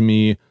doctor to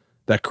me,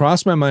 that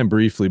crossed my mind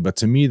briefly, but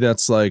to me,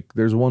 that's like,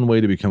 there's one way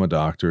to become a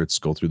doctor. It's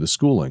go through the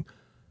schooling.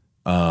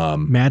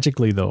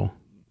 Magically though.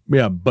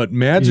 Yeah. But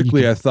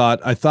magically, I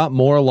thought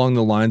more along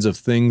the lines of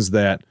things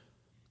that,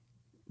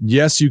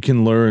 yes, you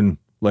can learn,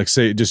 like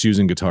say, just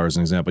using guitar as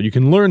an example, you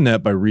can learn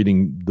that by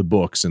reading the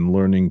books and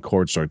learning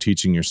chords, start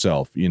teaching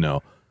yourself,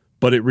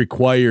 but it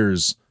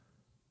requires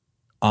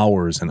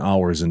hours and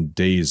hours and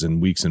days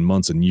and weeks and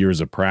months and years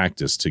of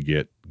practice to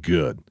get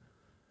good.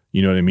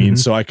 You know what I mean?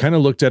 So I kind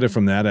of looked at it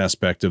from that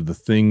aspect of the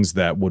things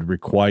that would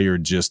require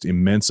just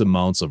immense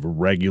amounts of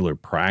regular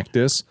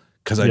practice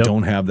because I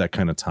don't have that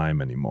kind of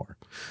time anymore.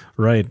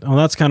 Right. Well,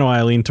 that's kind of why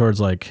I lean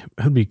towards like,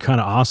 it would be kind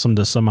of awesome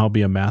to somehow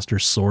be a master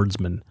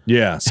swordsman.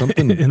 Yeah.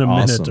 Something in a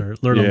awesome. minute or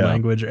learn a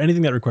language or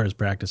anything that requires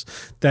practice.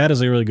 That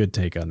is a really good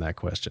take on that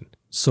question.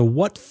 So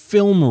what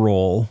film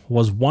role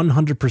was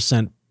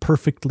 100%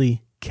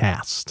 perfectly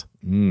cast?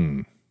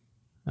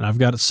 And I've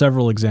got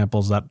several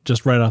examples that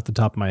just right off the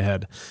top of my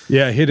head.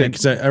 Yeah, hit it.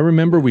 Because I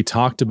remember we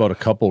talked about a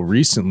couple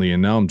recently,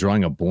 and now I'm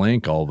drawing a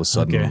blank all of a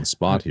sudden on the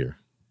spot here.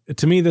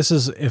 To me, this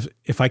is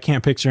if I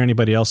can't picture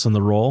anybody else in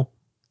the role,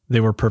 they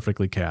were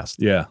perfectly cast.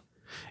 Yeah.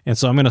 And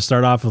so I'm going to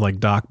start off with like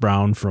Doc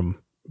Brown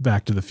from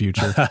Back to the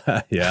Future.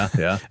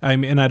 Yeah. I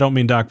don't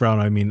mean Doc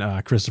Brown. I mean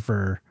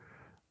Christopher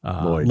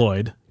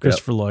Lloyd.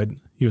 Christopher Lloyd.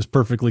 He was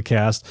perfectly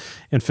cast.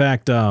 In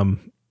fact,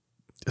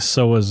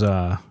 so was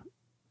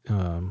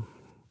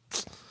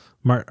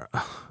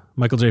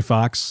Michael J.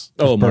 Fox.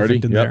 Oh, Marty.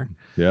 In there.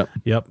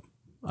 Yep.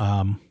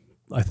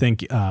 I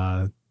think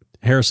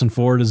Harrison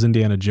Ford is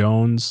Indiana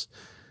Jones.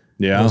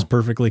 Yeah. Was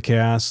perfectly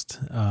cast.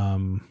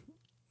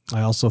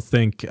 I also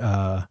think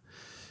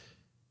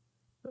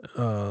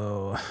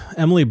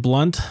Emily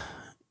Blunt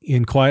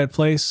in Quiet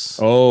Place.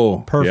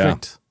 Oh,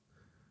 perfect. Yeah.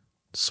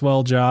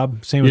 Swell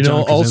job. Same with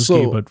John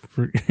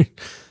Krasinski,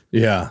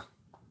 yeah.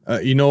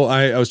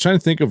 I was trying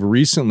to think of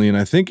recently, and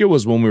I think it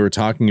was when we were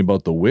talking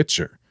about The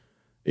Witcher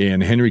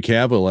and Henry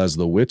Cavill as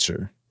The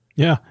Witcher.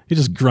 Yeah, he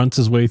just grunts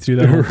his way through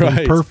that whole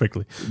thing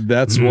perfectly.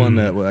 That's one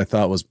that I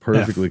thought was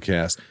perfectly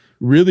cast.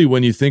 Really,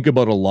 when you think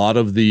about a lot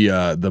of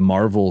the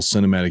Marvel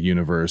Cinematic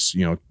Universe,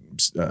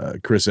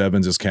 Chris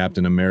Evans as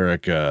Captain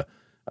America,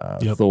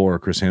 Thor,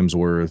 Chris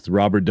Hemsworth,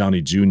 Robert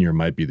Downey Jr.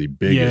 might be the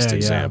biggest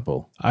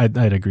example. I'd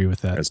agree with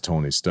that. As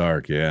Tony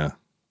Stark, yeah.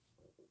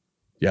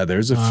 Yeah,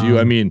 there's a few.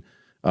 I mean,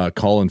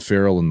 Colin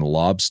Farrell in The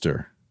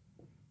Lobster.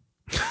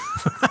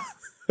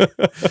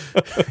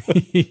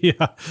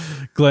 Yeah,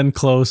 Glenn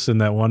Close in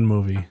that one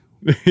movie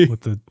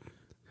with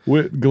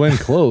Glenn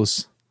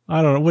Close.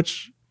 I don't know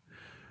which.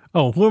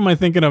 Oh, who am I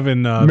thinking of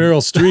in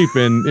Meryl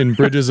Streep in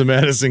Bridges of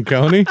Madison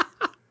County?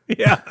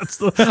 Yeah,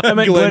 I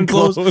meant Glenn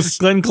Close.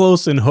 Glenn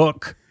Close and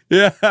Hook.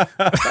 Yeah.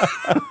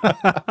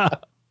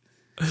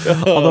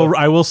 Although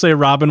I will say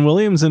Robin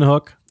Williams in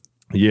Hook.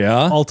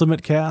 Yeah.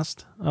 Ultimate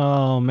cast.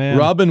 Oh man.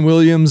 Robin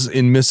Williams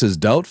in Mrs.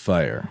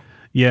 Doubtfire.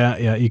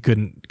 Yeah, you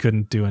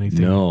couldn't do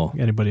anything. No.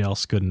 Anybody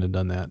else couldn't have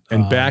done that.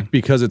 And back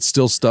because it's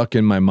still stuck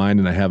in my mind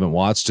and I haven't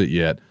watched it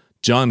yet.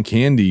 John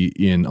Candy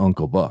in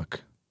Uncle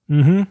Buck.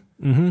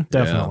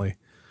 Definitely.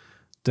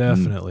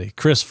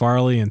 Chris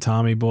Farley and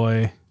Tommy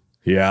Boy.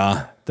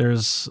 Yeah.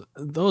 There's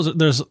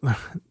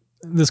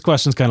this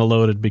question's kind of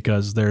loaded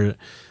because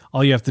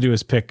all you have to do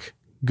is pick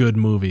good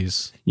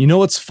movies. You know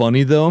what's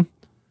funny though?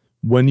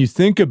 When you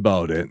think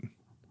about it,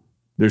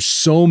 there's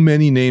so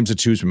many names to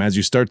choose from. As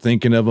you start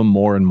thinking of them,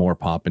 more and more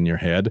pop in your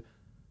head.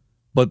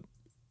 But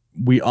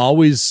the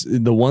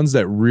ones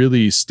that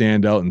really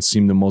stand out and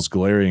seem the most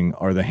glaring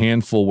are the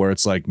handful where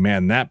it's like,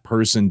 man, that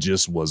person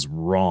just was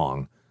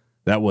wrong.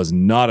 That was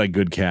not a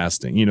good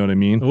casting. You know what I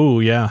mean? Oh,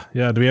 yeah.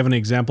 Yeah. Do we have any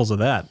examples of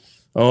that?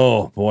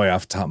 Oh, boy,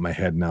 off the top of my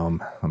head now,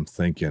 I'm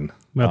thinking.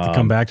 We'll have to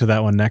come back to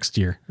that one next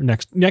year.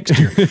 Next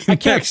year. I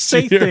can't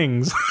say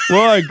things.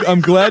 Well,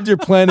 I'm glad you're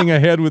planning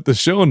ahead with the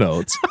show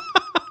notes.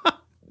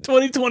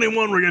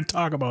 2021, we're going to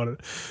talk about it.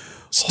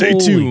 Stay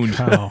tuned.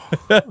 Cow.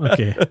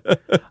 Okay.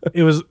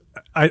 It was.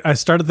 I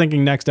started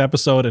thinking next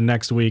episode and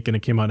next week, and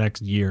it came out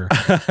next year.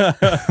 It's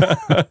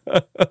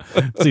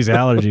these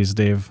allergies,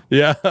 Dave.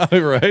 Yeah,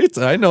 right.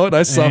 I know it.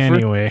 I suffer.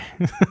 Anyway.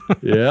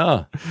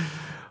 Yeah.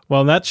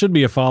 Well, that should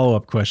be a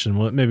follow-up question.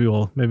 Well, maybe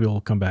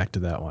we'll come back to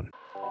that one.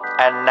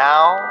 And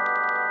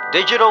now,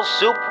 Digital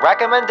Soup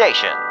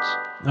recommendations.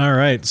 All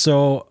right.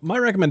 So my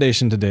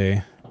recommendation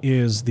today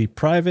is the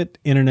Private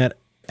Internet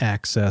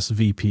Access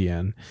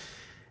VPN.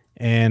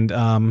 And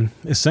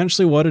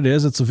essentially what it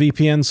is, it's a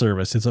VPN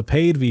service. It's a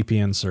paid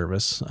VPN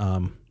service.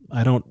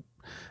 I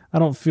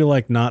don't feel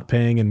like not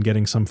paying and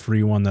getting some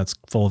free one that's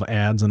full of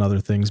ads and other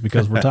things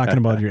because we're talking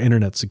about your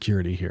internet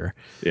security here.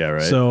 Yeah,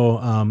 right.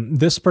 So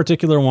this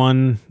particular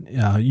one,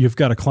 you've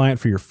got a client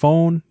for your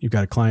phone. You've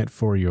got a client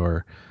for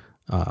your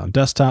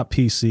desktop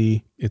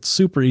PC. It's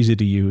super easy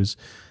to use.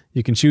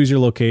 You can choose your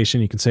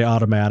location. You can say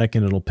automatic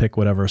and it'll pick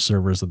whatever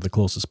server is at the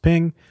closest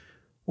ping.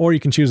 Or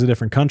you can choose a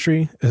different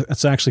country.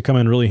 It's actually come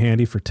in really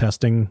handy for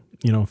testing,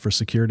 for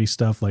security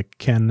stuff. Like,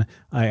 can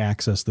I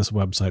access this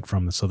website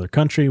from this other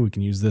country? We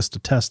can use this to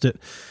test it.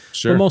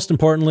 Sure. But most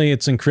importantly,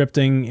 it's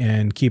encrypting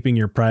and keeping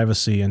your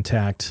privacy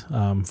intact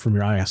from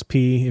your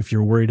ISP if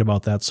you're worried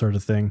about that sort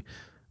of thing.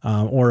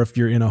 Or if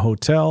you're in a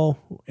hotel,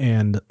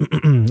 and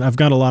I've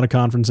got a lot of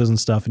conferences and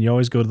stuff, and you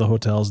always go to the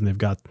hotels and they've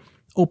got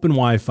open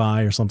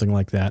Wi-Fi or something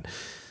like that.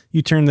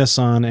 You turn this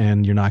on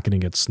and you're not going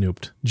to get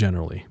snooped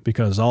generally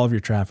because all of your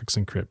traffic's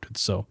encrypted.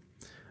 So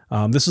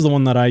this is the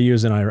one that I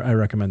use, and I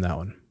recommend that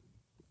one.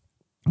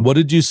 What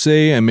did you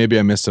say? And maybe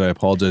I missed it. I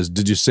apologize.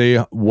 Did you say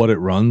what it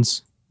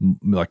runs,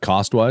 like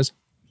cost-wise?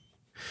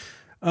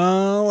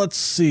 Let's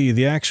see.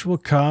 The actual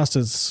cost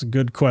is a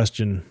good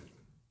question.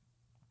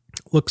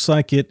 Looks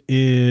like it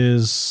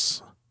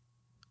is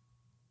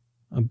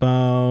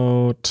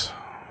about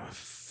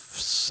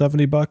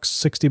 $70,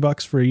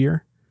 $60 for a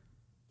year.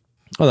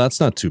 Oh, that's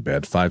not too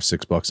bad.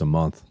 $5-6 a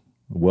month.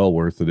 Well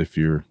worth it if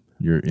you're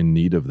in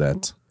need of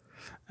that.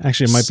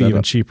 Actually, it might be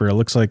even cheaper. It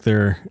looks like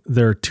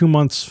they're 2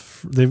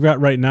 months. They've got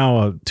right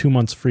now a 2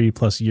 months free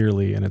plus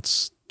yearly, and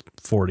it's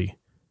 $40.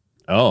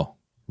 Oh,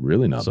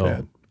 really not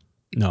bad.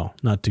 No,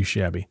 not too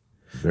shabby.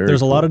 Very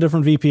There's cool. a lot of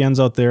different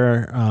VPNs out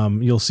there.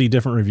 You'll see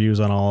different reviews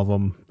on all of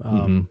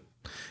them.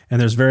 And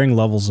there's varying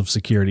levels of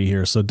security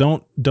here. So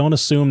don't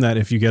assume that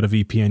if you get a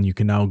VPN, you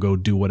can now go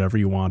do whatever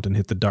you want and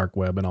hit the dark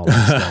web and all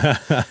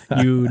that stuff.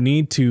 You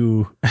need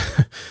to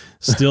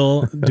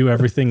still do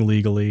everything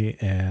legally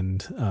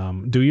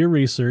and do your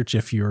research.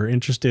 If you're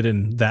interested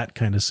in that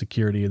kind of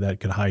security that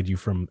could hide you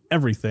from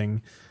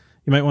everything,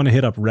 you might want to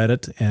hit up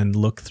Reddit and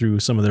look through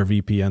some of their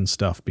VPN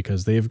stuff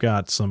because they've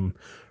got some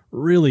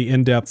really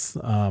in-depth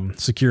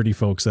security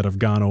folks that have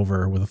gone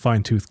over with a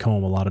fine-tooth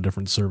comb a lot of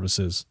different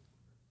services.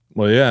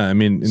 Well, yeah. I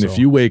mean, and if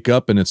you wake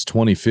up and it's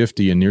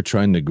 2050 and you're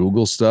trying to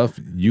Google stuff,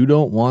 you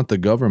don't want the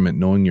government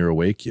knowing you're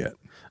awake yet.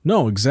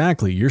 No,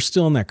 exactly. You're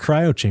still in that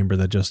cryo chamber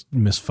that just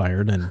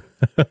misfired, and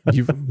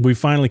we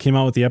finally came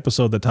out with the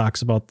episode that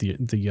talks about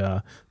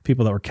the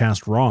people that were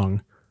cast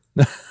wrong.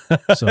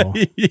 So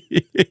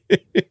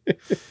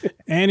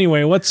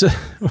anyway, what's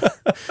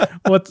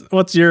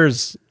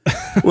yours?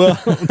 Well,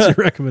 what's your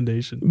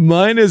recommendation?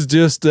 Mine is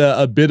just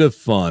a bit of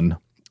fun.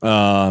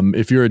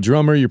 If you're a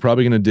drummer, you're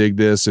probably going to dig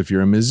this. If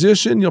you're a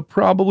musician, you'll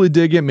probably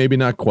dig it, maybe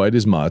not quite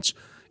as much.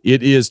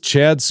 It is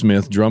Chad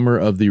Smith, drummer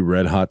of the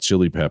Red Hot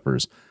Chili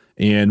Peppers.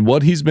 And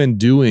what he's been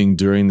doing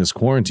during this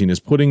quarantine is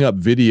putting up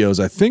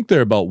videos. I think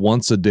they're about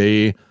once a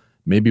day,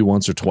 maybe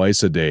once or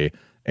twice a day.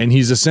 And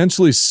he's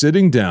essentially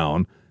sitting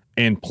down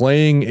and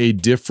playing a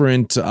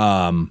different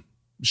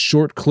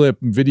short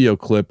video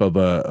clip of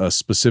a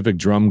specific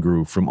drum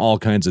groove from all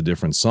kinds of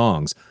different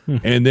songs,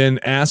 and then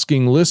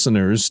asking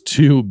listeners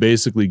to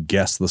basically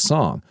guess the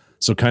song.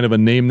 So kind of a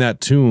name that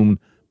tune,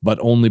 but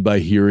only by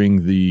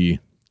hearing the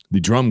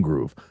drum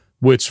groove.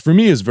 which for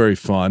me is very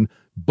fun.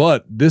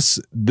 But this,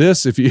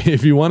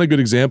 if you want a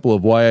good example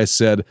of why I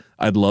said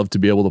I'd love to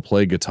be able to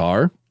play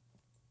guitar,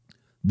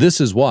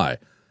 this is why.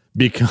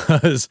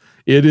 Because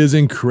it is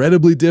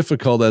incredibly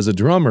difficult as a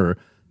drummer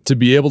to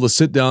be able to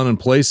sit down and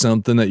play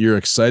something that you're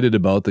excited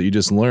about that you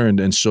just learned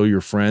and show your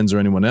friends or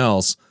anyone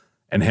else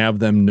and have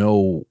them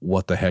know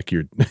what the heck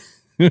you're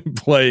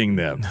playing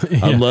them,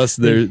 unless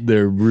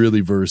they're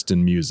really versed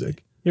in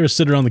music. You ever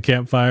sit around the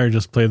campfire,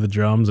 just play the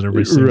drums, and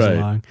everybody sings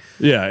along?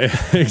 Yeah,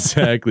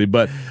 exactly.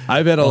 But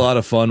I've had a lot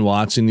of fun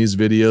watching these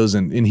videos,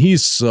 and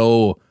he's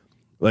so,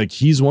 like,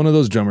 he's one of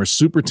those drummers,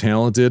 super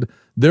talented.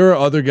 There are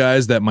other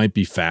guys that might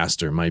be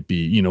faster, might be,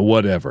 you know,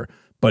 whatever.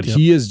 But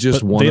he is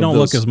just one of those. They don't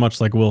look as much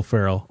like Will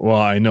Ferrell.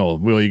 Well, I know.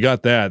 Well, you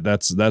got that.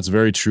 That's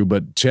very true.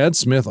 But Chad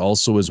Smith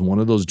also is one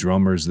of those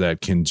drummers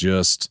that can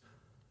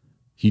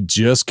he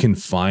just can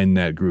find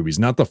that groove. He's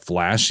not the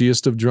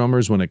flashiest of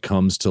drummers when it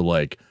comes to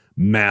like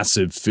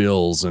massive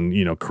fills and,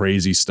 you know,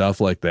 crazy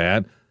stuff like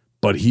that.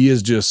 But he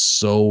is just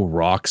so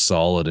rock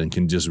solid and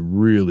can just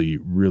really,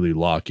 really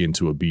lock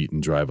into a beat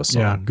and drive a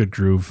song. Yeah, good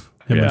groove.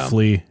 Him and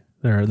Flea,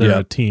 they're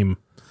a team.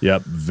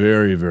 Yep,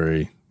 very,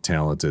 very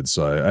talented.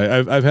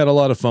 So I've had a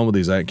lot of fun with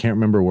these. I can't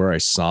remember where I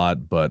saw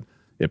it, but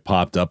it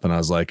popped up and I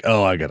was like,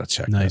 oh, I got to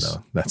check that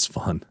out. That's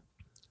fun.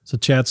 So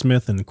Chad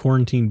Smith and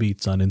Quarantine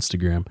Beats on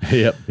Instagram.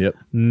 Yep.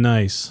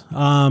 Nice.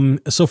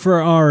 So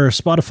for our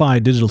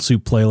Spotify Digital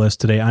Soup playlist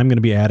today, I'm going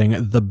to be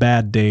adding The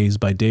Bad Days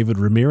by David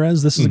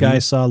Ramirez. This is a guy I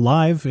saw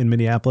live in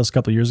Minneapolis a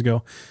couple of years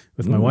ago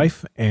with my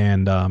wife.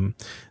 And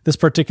this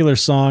particular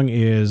song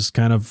is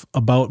kind of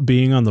about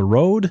being on the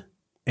road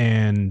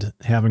and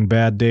having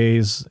bad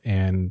days.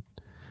 And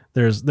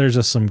there's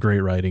just some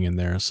great writing in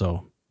there.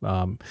 So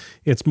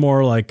it's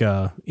more like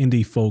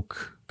indie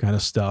folk kind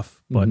of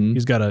stuff, but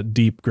he's got a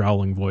deep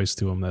growling voice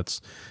to him.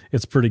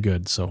 It's pretty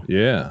good. So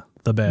yeah,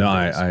 The Bad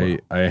Days.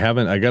 I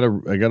haven't. I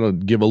gotta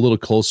give a little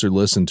closer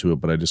listen to it,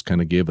 but I just kind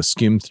of gave a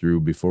skim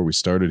through before we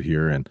started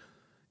here, and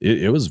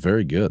it was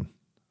very good.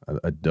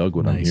 I dug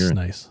what I'm hearing.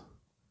 Nice.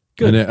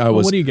 Good. And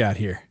what do you got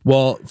here?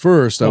 Well,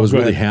 first, I was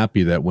really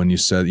happy that when you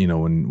said, you know,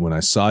 when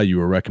I saw you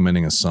were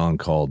recommending a song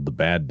called The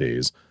Bad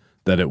Days,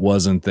 that it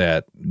wasn't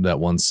that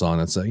one song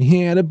that's like,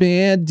 you had a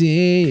bad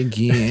day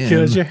again.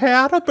 Because you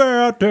had a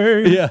bad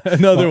day. Yeah,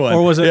 another one.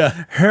 Or was it,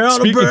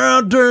 had a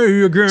bad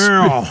day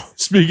again?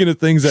 Speaking of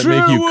things that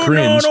make you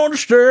cringe.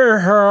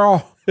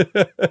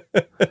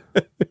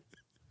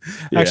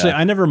 Actually,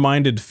 I never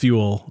minded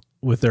Fuel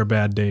with their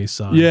Bad Day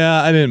song.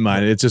 Yeah, I didn't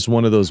mind it. It's just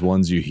one of those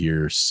ones you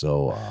hear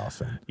so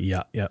often.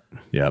 Yeah.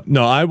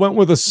 No, I went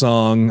with a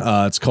song.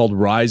 It's called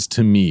Rise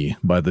to Me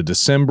by the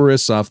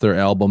Decemberists off their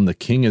album The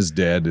King is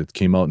Dead. It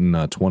came out in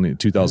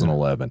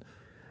 2011.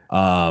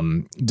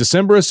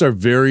 Decemberists are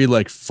very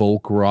like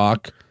folk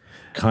rock,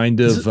 kind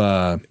of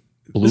bluegrassy.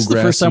 This is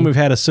the first time we've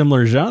had a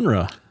similar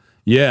genre.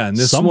 Yeah, and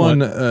this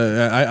one,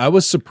 I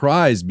was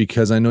surprised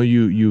because I know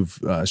you've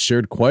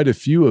shared quite a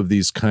few of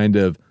these kind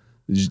of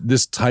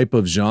this type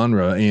of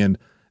genre, and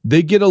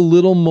they get a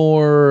little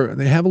more,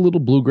 they have a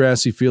little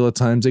bluegrassy feel at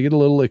times. They get a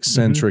little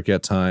eccentric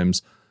at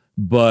times,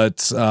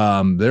 but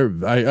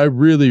I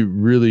really,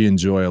 really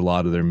enjoy a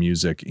lot of their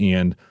music.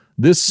 And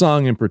this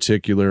song in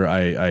particular,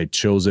 I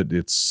chose it.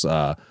 It's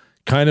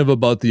kind of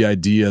about the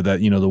idea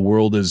that, you know, the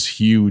world is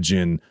huge,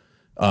 and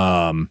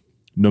no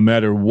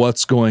matter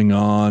what's going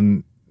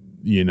on,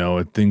 you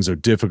know, things are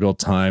difficult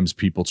times,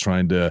 people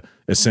trying to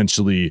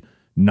essentially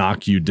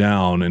knock you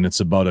down, and it's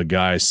about a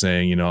guy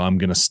saying, you know, I'm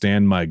going to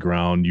stand my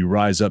ground, you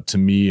rise up to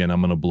me, and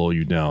I'm going to blow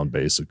you down,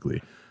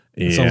 basically.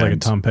 It sounds like a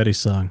Tom Petty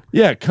song.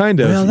 Yeah, kind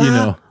of, well, you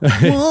know.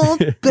 I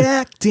won't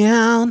back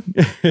down.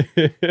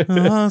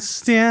 I'll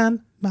stand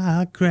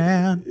my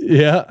ground.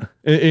 Yeah,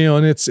 you know,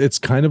 and it's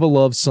kind of a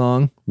love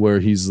song where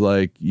he's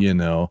like, you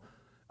know,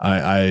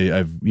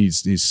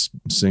 he's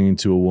singing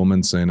to a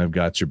woman saying, I've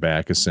got your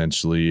back,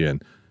 essentially,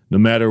 and no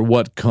matter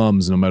what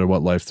comes, no matter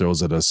what life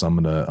throws at us, I'm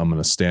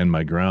gonna stand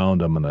my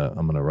ground. I'm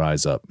gonna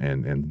rise up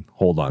and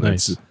hold on.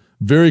 Nice. It's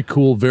very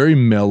cool, very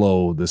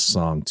mellow. This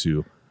song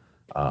too.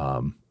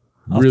 I'll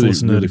really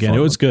listen to it again. It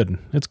was good.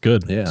 It's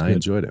good. Yeah, I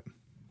enjoyed it.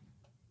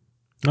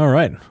 All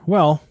right.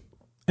 Well,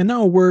 and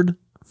now a word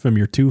from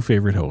your two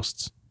favorite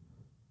hosts.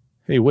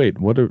 Hey, wait.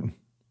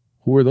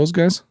 Who are those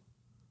guys?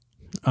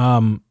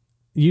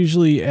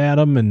 Usually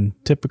Adam and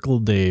typical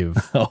Dave.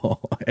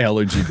 Oh,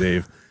 Allergy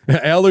Dave.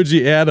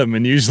 Allergy Adam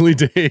and usually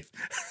Dave.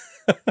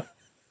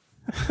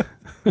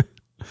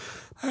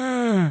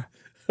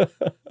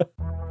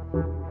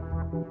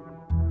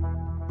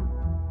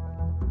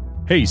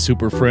 Hey,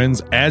 super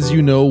friends. As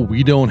you know,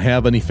 we don't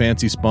have any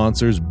fancy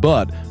sponsors,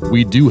 but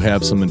we do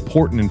have some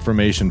important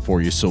information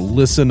for you, so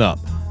listen up.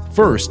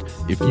 First,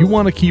 if you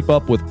want to keep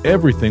up with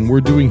everything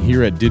we're doing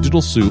here at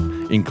Digital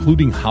Soup,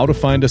 including how to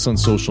find us on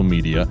social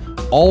media,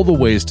 all the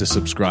ways to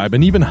subscribe,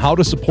 and even how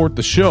to support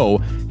the show,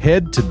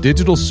 head to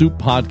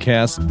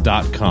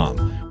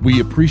digitalsouppodcast.com. We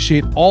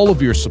appreciate all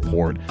of your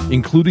support,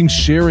 including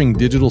sharing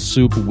Digital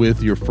Soup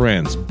with your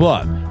friends.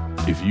 But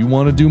if you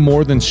want to do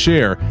more than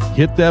share,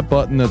 hit that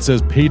button that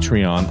says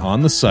Patreon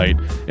on the site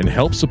and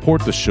help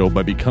support the show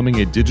by becoming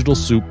a Digital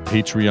Soup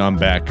Patreon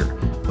backer.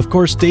 Of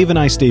course, Dave and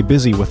I stay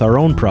busy with our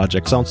own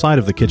projects outside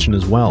of the kitchen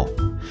as well.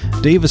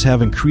 Dave is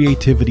having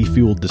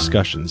creativity-fueled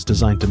discussions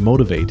designed to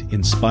motivate,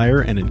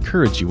 inspire, and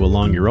encourage you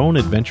along your own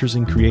adventures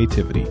in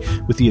creativity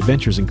with the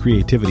Adventures in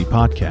Creativity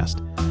podcast.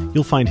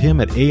 You'll find him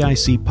at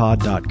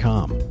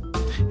aicpod.com.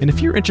 And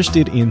if you're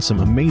interested in some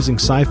amazing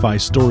sci-fi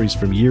stories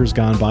from years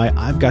gone by,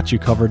 I've got you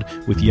covered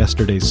with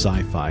Yesterday's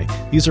Sci-Fi.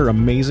 These are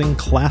amazing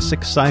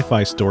classic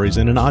sci-fi stories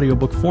in an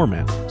audiobook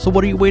format. So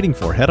what are you waiting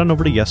for? Head on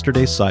over to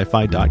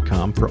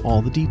yesterdayssci-fi.com for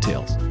all the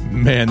details.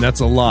 Man, that's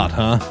a lot,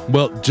 huh?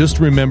 Well, just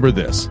remember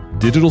this: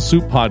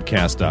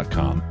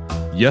 digitalsouppodcast.com,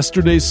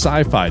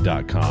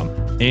 yesterdayssci-fi.com,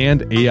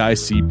 and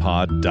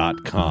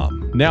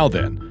aicpod.com. Now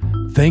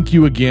then, thank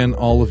you again,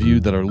 all of you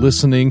that are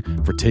listening,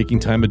 for taking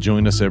time to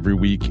join us every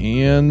week,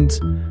 and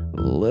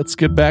let's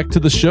get back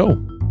to the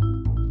show.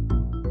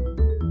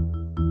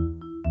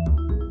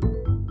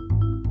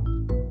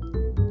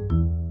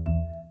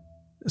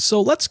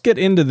 So let's get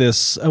into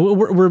this.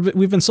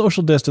 We've been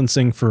social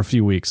distancing for a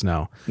few weeks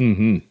now.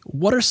 Mm-hmm.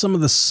 What are some of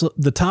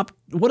the top?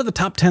 What are the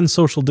top 10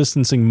 social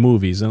distancing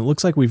movies? And it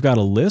looks like we've got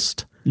a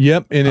list.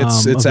 Yep, and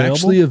it's available?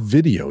 actually a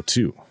video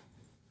too.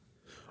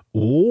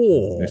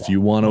 Oh, If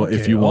you want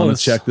to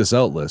check this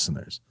out,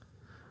 listeners.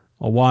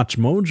 A Watch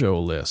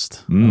Mojo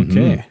list. Mm-hmm.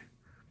 Okay.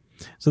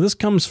 So this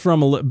comes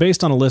from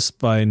based on a list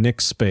by Nick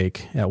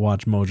Spake at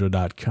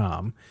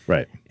watchmojo.com.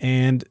 Right.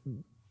 And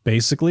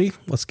basically,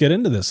 let's get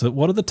into this.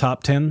 What are the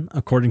top 10,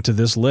 according to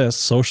this list,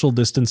 social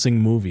distancing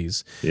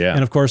movies? Yeah.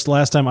 And of course,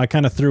 last time I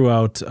kind of threw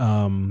out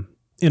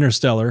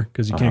Interstellar,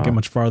 because you can't get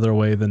much farther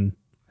away than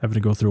having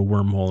to go through a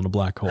wormhole in a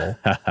black hole.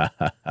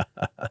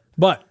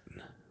 But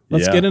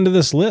let's get into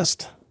this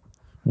list.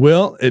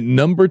 Well, at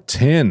number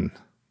 10,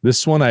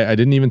 this one, I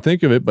didn't even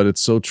think of it, but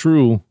it's so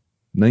true.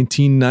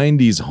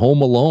 1990s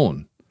Home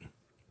Alone.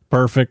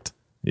 Perfect.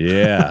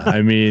 Yeah,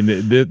 I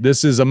mean,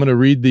 this is, I'm going to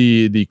read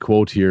the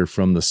quote here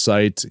from the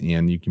site,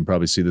 and you can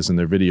probably see this in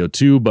their video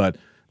too, but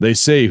they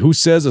say, who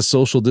says a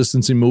social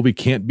distancing movie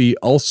can't be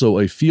also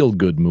a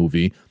feel-good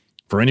movie?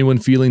 For anyone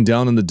feeling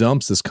down in the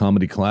dumps, this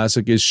comedy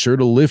classic is sure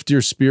to lift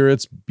your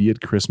spirits, be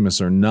it Christmas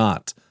or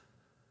not.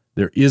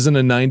 There isn't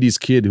a 90s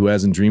kid who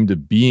hasn't dreamed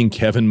of being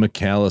Kevin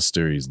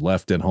McAllister. He's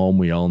left at home.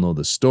 We all know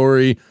the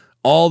story.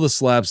 All the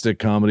slapstick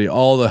comedy,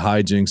 all the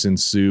hijinks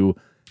ensue.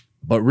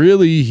 But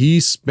really, he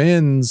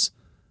spends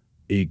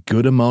a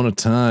good amount of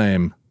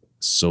time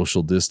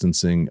social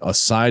distancing,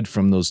 aside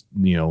from those,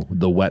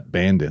 the wet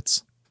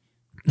bandits.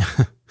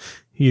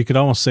 You could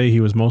almost say he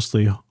was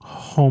mostly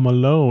home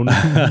alone.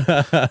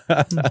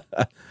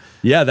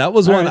 Yeah, that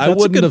was one. Right, I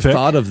wouldn't have pick.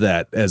 thought of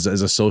that as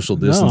a social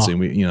distancing.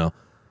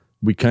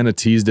 We kind of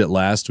teased it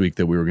last week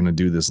that we were going to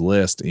do this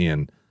list,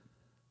 and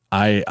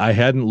I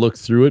hadn't looked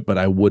through it, but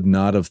I would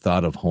not have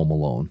thought of Home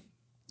Alone.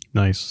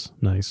 Nice.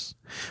 Well,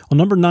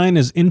 number 9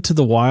 is Into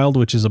the Wild,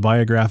 which is a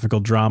biographical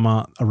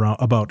drama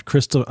about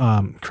crystal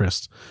meth.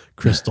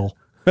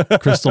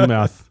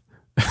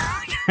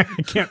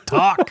 I can't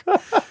talk.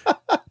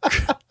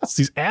 It's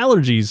these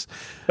allergies.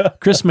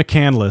 Chris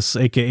McCandless,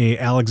 aka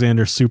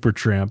Alexander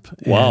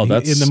Supertramp. Wow, in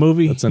the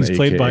movie he's an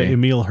played by AKA.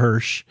 Emil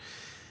Hirsch.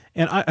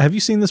 And have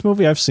you seen this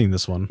movie? I've seen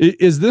this one.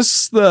 Is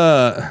this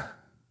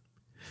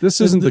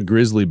isn't the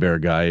grizzly bear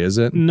guy, is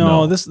it?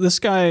 No, this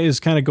guy is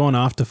kind of going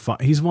off to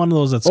he's one of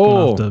those that's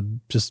going off to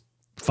just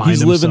find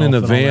He's living in a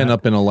himself and all van that.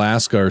 up in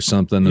Alaska or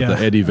something at the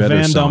Eddie Vedder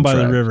van soundtrack. down by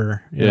the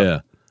river. Yep. Yeah.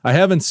 I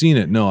haven't seen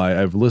it. No,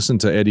 I've listened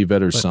to Eddie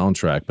Vedder's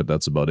soundtrack, but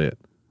that's about it.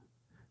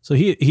 So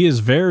he is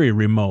very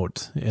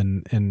remote,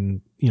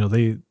 and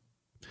they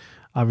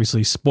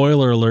obviously,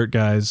 spoiler alert,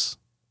 guys,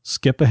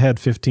 skip ahead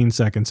 15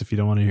 seconds if you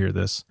don't want to hear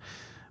this.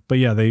 But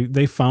yeah,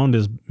 they found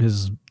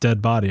his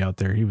dead body out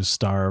there. He was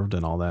starved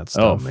and all that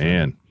stuff. Oh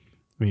man.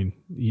 I mean,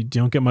 you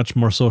don't get much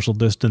more social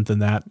distant than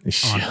that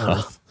on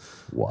Earth.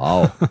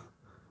 Wow.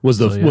 Was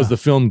the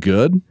film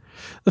good?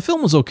 The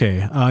film was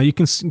okay. You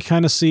can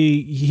kind of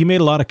see he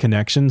made a lot of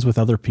connections with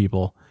other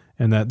people,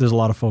 and that there's a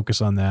lot of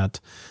focus on that.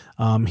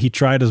 He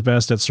tried his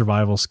best at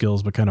survival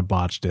skills, but kind of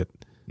botched it.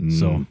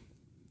 So,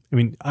 I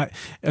mean,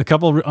 a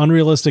couple of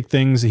unrealistic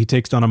things. He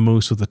takes down a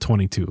moose with a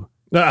 22.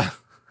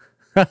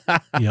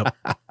 Yep.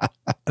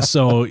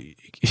 So,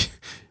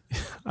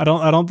 I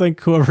don't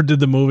think whoever did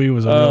the movie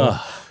was a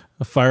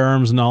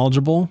firearms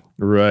knowledgeable.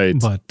 Right.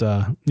 But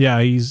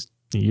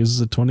he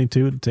uses a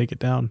 22 to take it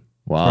down.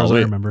 Wow. As far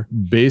as I remember.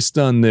 Based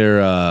on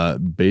their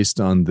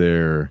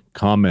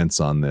comments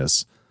on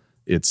this,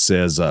 it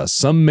says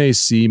some may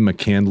see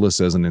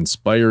McCandless as an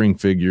inspiring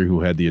figure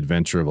who had the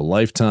adventure of a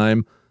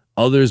lifetime.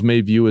 Others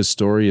may view his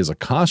story as a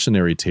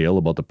cautionary tale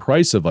about the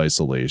price of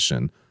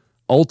isolation.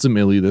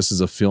 Ultimately, this is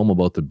a film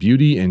about the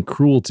beauty and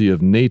cruelty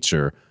of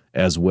nature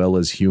as well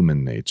as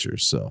human nature.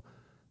 So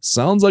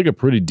Sounds like a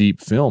pretty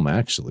deep film,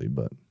 actually,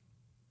 but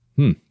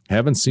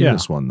haven't seen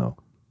this one though.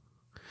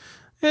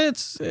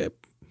 It's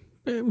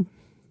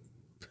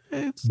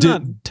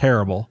not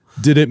terrible.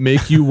 Did it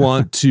make you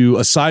want to,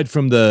 aside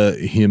from the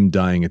him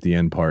dying at the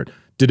end part,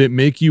 did it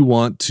make you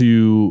want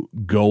to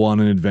go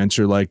on an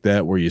adventure like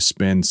that where you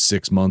spend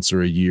 6 months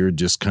or a year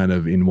just kind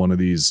of in one of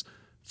these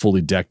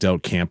fully decked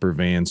out camper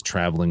vans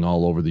traveling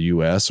all over the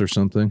U.S. or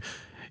something?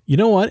 You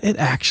know what? It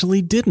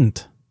actually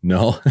didn't.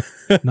 No,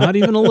 Not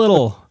even a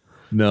little.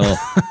 no,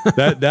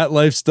 that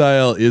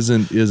lifestyle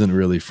isn't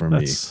really for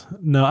me.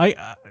 No,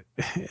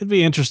 it'd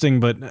be interesting,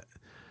 but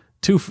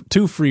too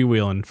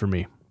freewheeling for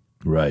me.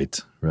 Right.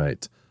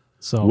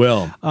 So,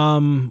 Well,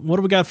 what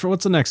do we got for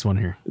what's the next one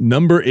here?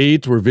 number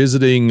 8, we're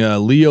visiting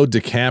Leo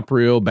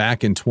DiCaprio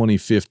back in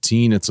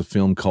 2015. It's a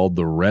film called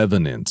The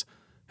Revenant.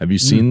 Have you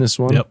seen this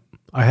one? Yep,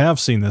 I have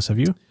seen this. Have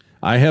you?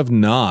 I have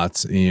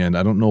not, and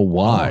I don't know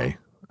why.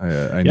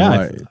 I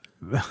know.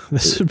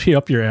 This would be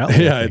up your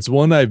alley. Yeah, it's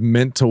one I've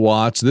meant to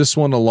watch. This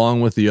one,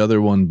 along with the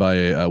other one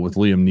by with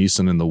Liam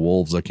Neeson and the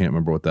Wolves. I can't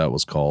remember what that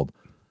was called.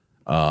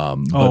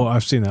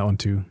 I've seen that one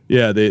too.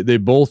 Yeah, they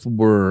both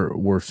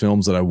were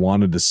films that I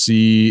wanted to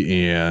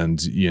see, and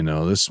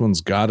this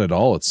one's got it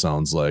all. It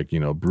sounds like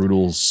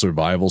brutal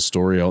survival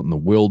story out in the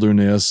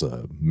wilderness,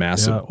 a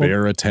massive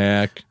bear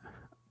attack.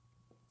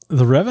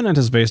 The Revenant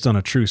is based on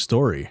a true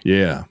story.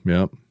 Yeah,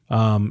 yep.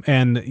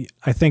 And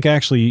I think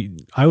actually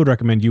I would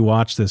recommend you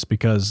watch this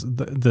because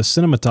the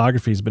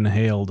cinematography has been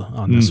hailed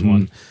on this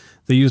one.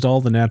 They used all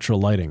the natural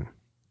lighting.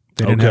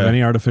 They didn't have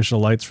any artificial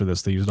lights for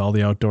this. They used all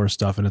the outdoor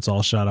stuff, and it's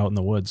all shot out in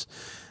the woods.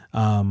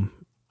 But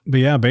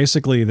yeah,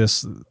 basically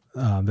this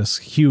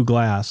Hugh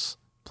Glass,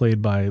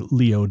 played by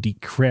Leo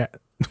DiCaprio.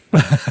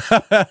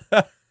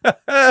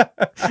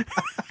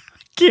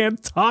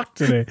 Can't talk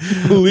today.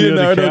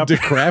 Leonardo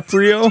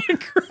DiCaprio.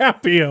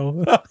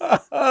 DiCaprio.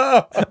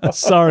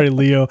 Sorry,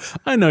 Leo.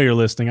 I know you're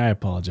listening. I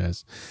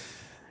apologize.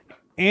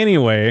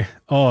 Anyway,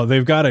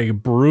 they've got a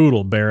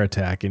brutal bear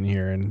attack in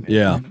here, and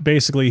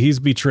basically he's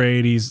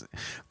betrayed.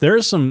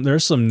 There's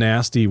some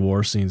nasty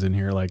war scenes in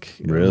here, like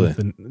really with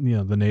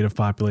the native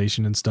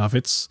population and stuff.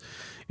 It's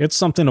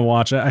something to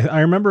watch. I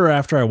remember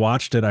after I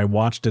watched it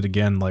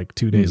again like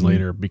 2 days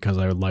later because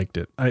I liked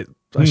it. I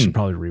should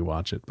probably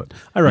rewatch it, but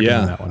I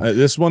recommend that one.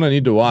 This one I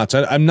need to watch.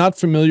 I'm not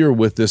familiar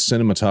with this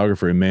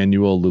cinematographer,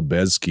 Emmanuel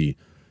Lubezki.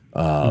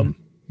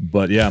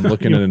 But yeah, I'm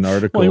looking at an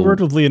article. Well, he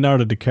worked with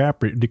Leonardo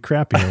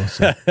DiCaprio.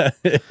 So.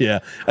 Yeah,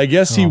 I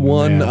guess he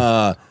won.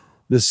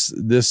 This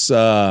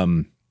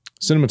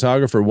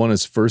cinematographer won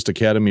his first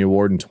Academy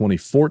Award in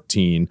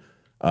 2014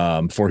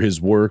 for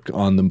his work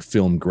on the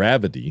film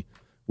Gravity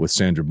with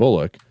Sandra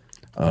Bullock.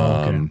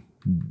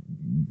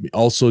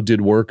 Also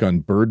did work on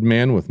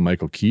Birdman with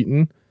Michael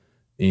Keaton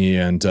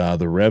and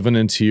The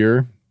Revenant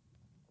here.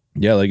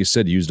 Yeah, like you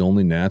said, used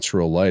only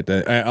natural light.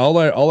 All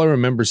I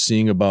remember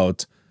seeing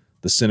about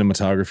the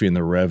cinematography in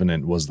The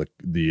Revenant was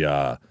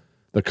the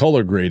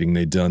color grading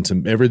they done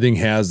to everything.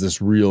 Has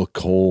this real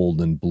cold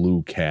and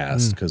blue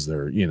cast because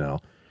they're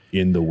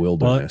in the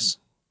wilderness.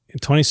 Well, in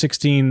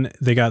 2016,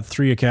 they got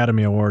 3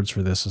 Academy Awards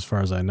for this, as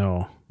far as I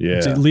know.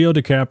 Yeah, Leo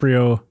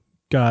DiCaprio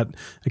got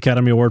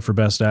Academy Award for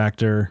Best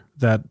Actor.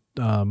 That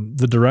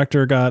the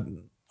director got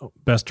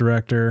Best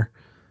Director,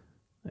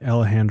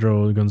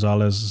 Alejandro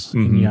Gonzalez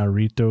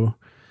Iñárritu.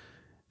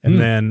 And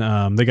then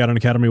they got an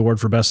Academy Award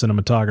for Best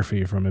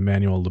Cinematography from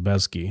Emmanuel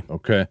Lubezki.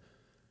 Okay.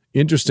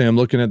 Interesting. I'm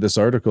looking at this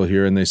article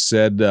here, and they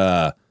said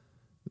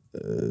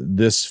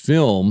this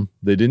film,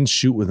 they didn't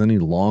shoot with any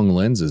long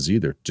lenses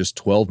either, just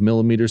 12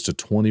 millimeters to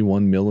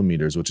 21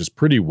 millimeters, which is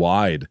pretty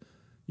wide,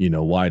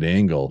 wide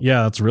angle.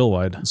 Yeah, that's real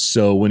wide.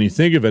 So when you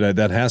think of it,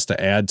 that has to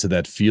add to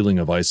that feeling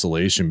of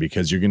isolation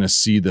because you're going to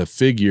see the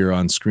figure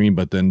on screen,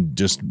 but then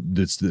just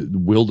it's the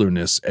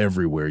wilderness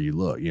everywhere you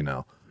look,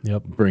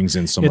 Yep. Brings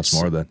in so much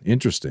more of that.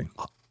 Interesting.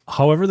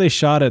 However they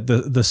shot it,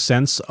 the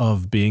sense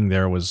of being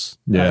there was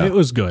it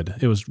was good.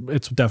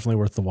 It's definitely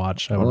worth the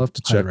watch. I'll have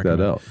to check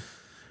that out.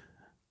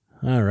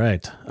 All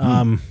right.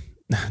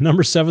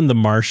 Number 7, The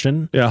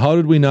Martian. Yeah, how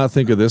did we not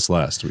think of this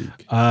last week?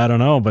 I don't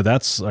know, but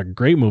that's a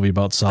great movie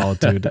about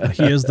solitude.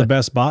 He is the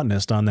best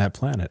botanist on that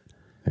planet.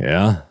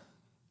 Yeah.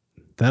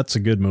 That's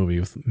a good movie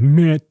with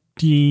Matt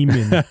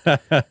Damon.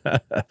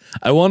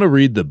 I want to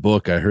read the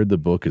book. I heard the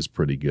book is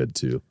pretty good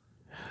too.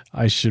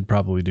 I should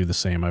probably do the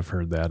same. I've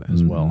heard that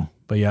as well.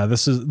 But yeah,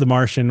 this is The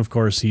Martian. Of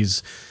course,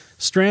 he's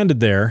stranded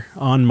there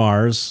on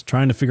Mars,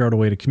 trying to figure out a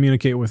way to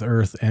communicate with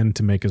Earth and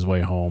to make his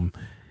way home.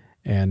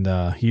 And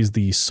he's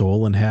the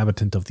sole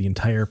inhabitant of the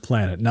entire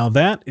planet. Now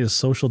that is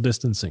social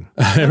distancing.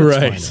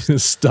 Right.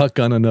 Stuck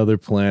on another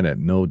planet,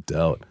 no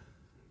doubt.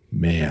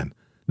 Man,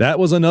 that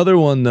was another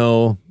one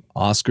though.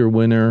 Oscar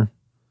winner.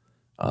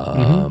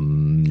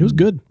 It was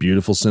good.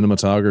 Beautiful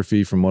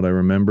cinematography from what I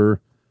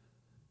remember.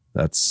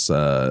 That's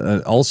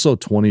also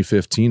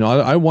 2015.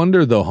 I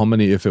wonder though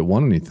if it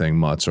won anything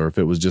much or if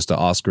it was just an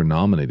Oscar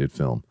nominated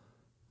film.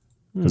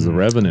 Because The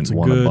Revenant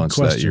won a bunch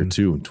that year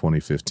too in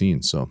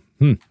 2015. So,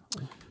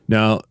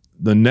 Now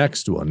the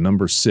next one,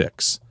 number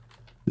 6,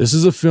 This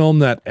is a film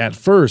that at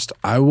first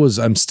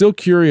I'm still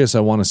curious. I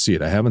want to see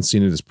it. I haven't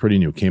seen it. It's pretty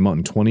new. It came out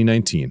in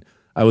 2019.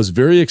 I was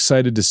very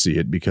excited to see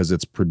it because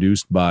it's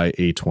produced by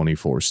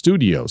A24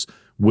 Studios,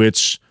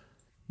 which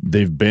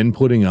they've been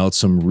putting out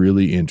some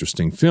really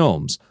interesting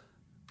films.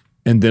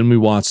 And then we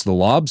watched The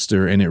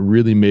Lobster, and it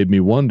really made me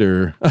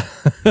wonder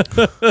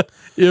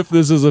if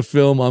this is a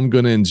film I'm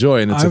going to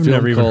enjoy. And it's I've a film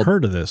never even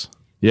heard of this.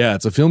 Yeah,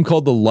 it's a film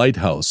called The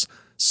Lighthouse.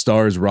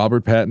 Stars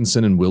Robert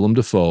Pattinson and Willem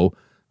Dafoe.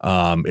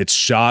 It's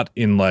shot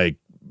in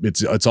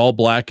it's all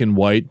black and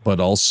white, but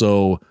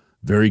also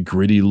very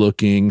gritty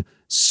looking,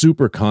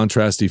 super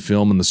contrasty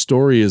film. And the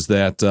story is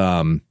that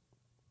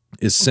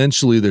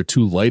essentially they're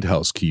two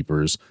lighthouse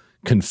keepers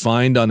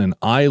confined on an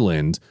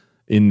island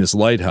in this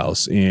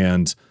lighthouse,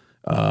 and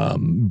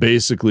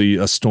basically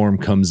a storm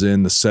comes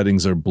in. The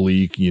settings are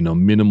bleak,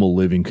 minimal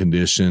living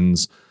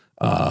conditions.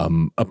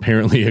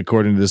 Apparently,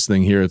 according to this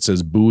thing here, it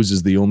says booze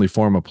is the only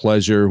form of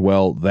pleasure.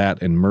 Well,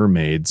 that and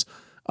mermaids.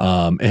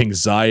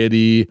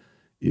 Anxiety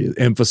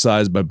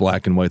emphasized by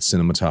black and white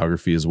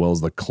cinematography, as well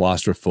as the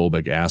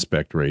claustrophobic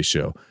aspect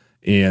ratio.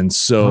 And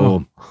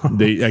so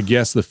I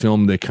guess the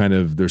film,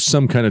 there's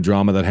some kind of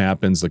drama that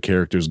happens. The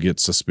characters get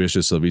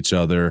suspicious of each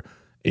other,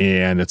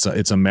 and it's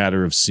a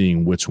matter of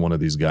seeing which one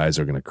of these guys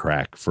are going to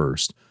crack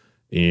first.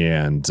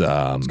 And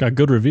it's got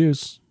good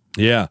reviews.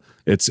 Yeah,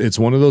 it's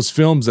one of those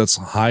films that's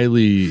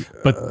highly,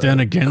 but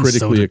then again, critically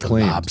so did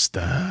acclaimed. The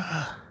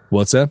Lobster.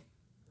 What's that?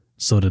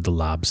 So did The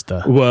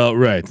Lobster. Well,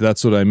 right.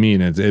 That's what I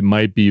mean. It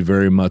might be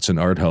very much an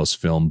art house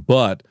film,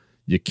 but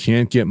you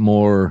can't get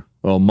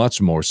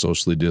much more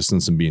socially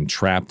distanced than being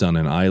trapped on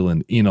an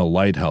island in a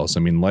lighthouse. I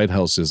mean,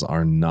 lighthouses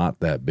are not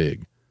that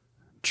big.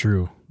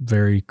 True.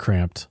 Very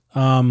cramped.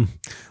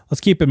 Let's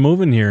keep it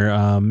moving here.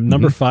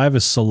 Number 5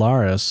 is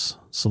Solaris.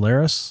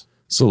 Solaris,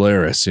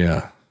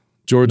 yeah.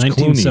 George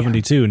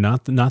 1972,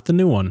 Clooney. Not the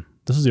new one.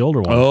 This is the older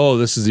one. Oh,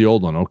 this is the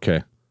old one.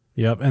 Okay.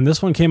 Yep, and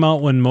this one came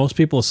out when most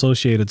people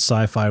associated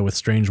sci-fi with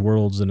strange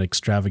worlds and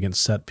extravagant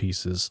set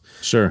pieces.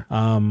 Sure.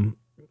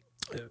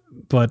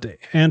 But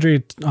Andrei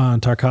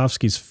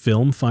Tarkovsky's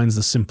film finds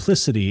the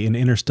simplicity in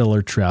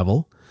interstellar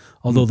travel,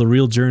 although the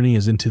real journey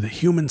is into the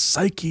human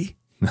psyche.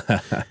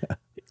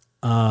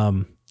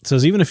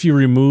 Says even if you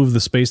remove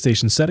the space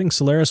station setting,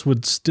 Solaris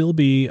would still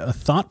be a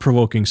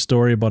thought-provoking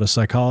story about a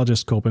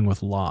psychologist coping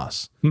with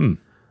loss.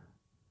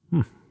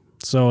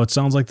 So it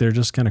sounds like they're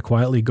just kind of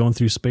quietly going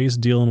through space,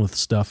 dealing with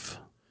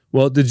stuff.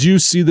 Well, did you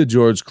see the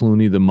George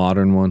Clooney, the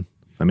modern one?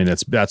 I mean,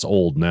 that's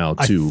old now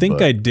too. I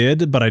think I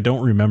did, but I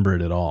don't remember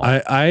it at all.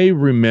 I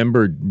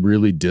remember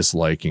really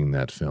disliking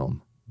that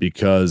film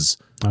because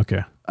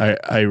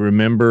I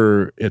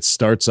remember it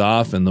starts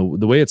off, and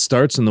the way it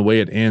starts and the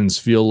way it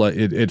ends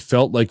it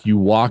felt like you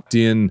walked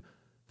in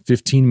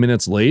 15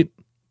 minutes late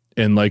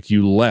and like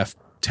you left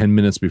 10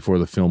 minutes before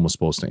the film was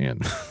supposed to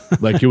end.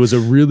 Like it was a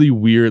really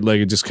weird,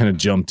 like it just kind of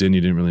jumped in.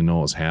 You didn't really know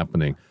what was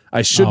happening.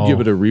 I should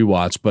give it a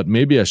rewatch, but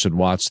maybe I should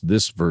watch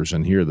this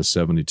version here, the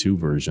 72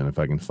 version, if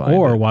I can find it.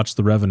 Or watch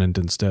The Revenant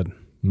instead.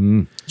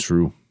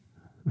 True.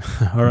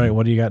 All right,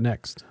 what do you got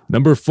next?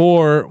 Number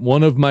 4,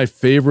 one of my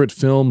favorite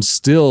films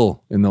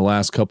still in the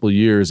last couple of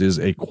years is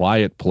A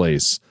Quiet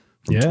Place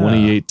from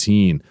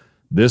 2018.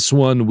 This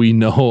one we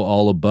know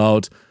all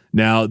about.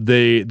 Now,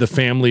 the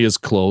family is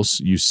close.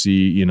 You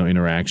see,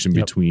 interaction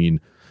between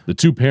the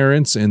two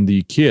parents and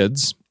the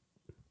kids.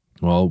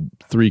 Well,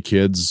 3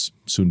 kids,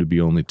 soon to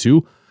be only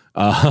 2,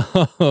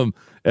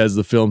 as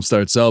the film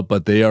starts out.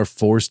 But they are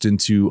forced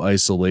into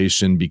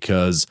isolation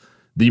because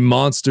the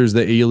monsters,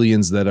 the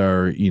aliens that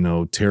are,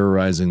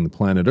 terrorizing the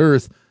planet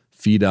Earth,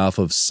 feed off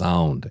of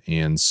sound.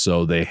 And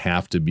so they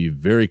have to be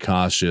very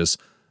cautious,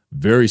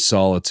 very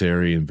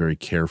solitary, and very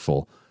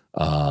careful.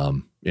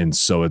 And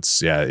so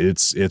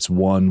it's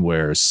one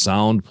where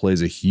sound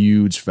plays a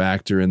huge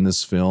factor in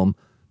this film.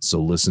 So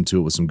listen to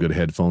it with some good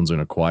headphones in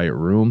a quiet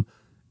room,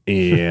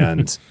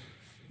 and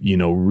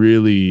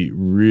really,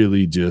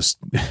 really just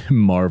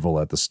marvel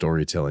at the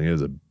storytelling. It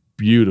is a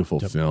beautiful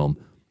film.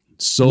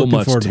 So Looking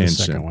much forward to the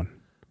tension. second one.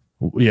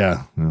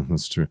 Yeah,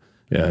 that's true.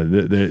 Yeah,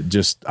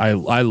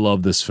 I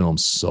love this film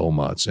so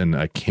much, and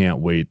I can't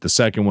wait. The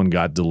second one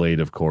got delayed,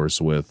 of course,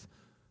 with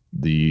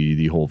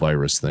the whole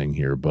virus thing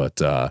here,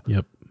 but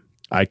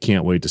I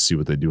can't wait to see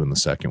what they do in the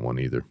second one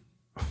either.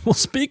 Well,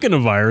 speaking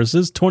of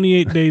viruses,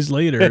 28 days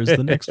later is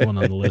the next one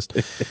on the list.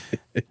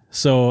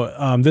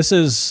 So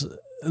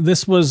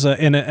this was,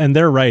 and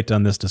they're right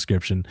on this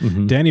description.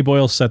 Danny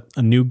Boyle set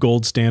a new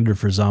gold standard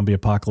for zombie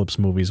apocalypse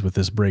movies with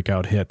this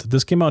breakout hit.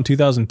 This came out in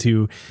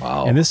 2002.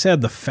 Wow. And this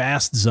had the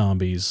fast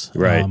zombies.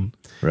 Right.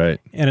 Right.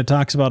 And it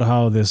talks about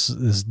how this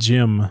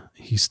Jim,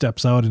 he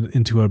steps out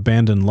into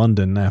abandoned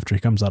London after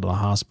he comes out of the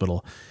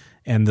hospital.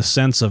 And the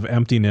sense of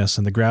emptiness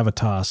and the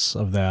gravitas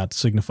of that,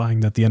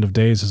 signifying that the end of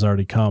days has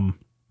already come.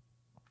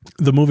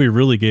 The movie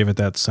really gave it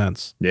that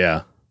sense.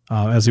 Yeah.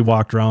 As he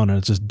walked around, and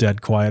it's just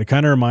dead quiet. It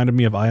kind of reminded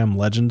me of I Am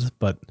Legend,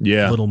 but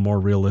a little more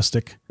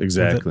realistic.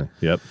 Exactly.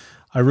 Yep.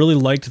 I really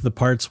liked the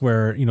parts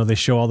where, they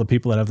show all the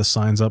people that have the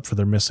signs up for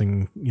their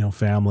missing,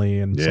 family.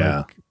 And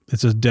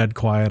It's just dead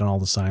quiet and all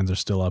the signs are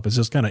still up. It's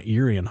just kind of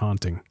eerie and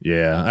haunting.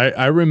 Yeah,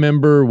 I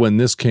remember when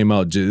this came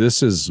out.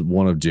 This is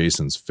one of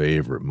Jason's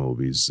favorite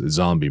movies,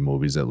 zombie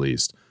movies at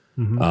least.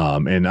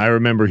 Mm-hmm. And I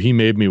remember he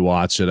made me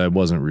watch it. I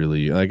wasn't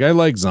really like, I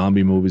like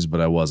zombie movies, but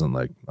I wasn't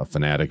like a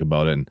fanatic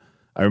about it. And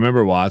I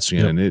remember watching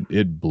it, and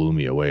it blew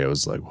me away. I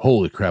was like,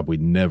 holy crap, we'd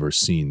never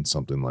seen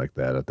something like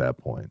that at that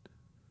point.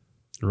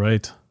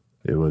 Right.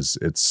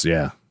 It's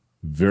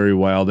very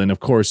wild. And of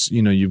course,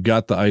 you've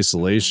got the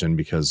isolation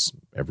because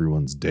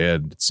everyone's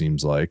dead, it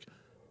seems like,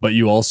 but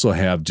you also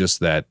have just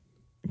that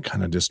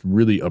kind of just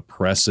really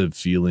oppressive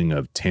feeling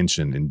of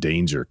tension and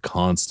danger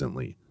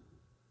constantly.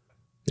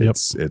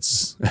 It's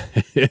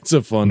it's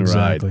a fun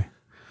ride.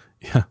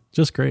 Yeah,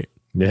 just great.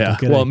 Yeah.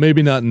 Well,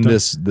 maybe not in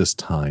this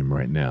time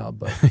right now,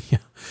 but yeah.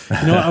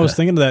 I was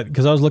thinking of that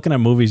because I was looking at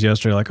movies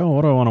yesterday, like, oh,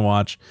 what do I want to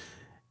watch?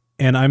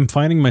 And I'm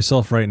finding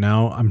myself right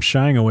now, I'm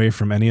shying away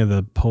from any of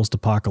the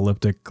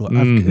post-apocalyptic.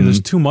 There's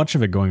too much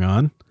of it going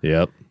on.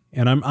 Yep.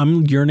 And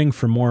I'm yearning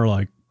for more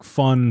like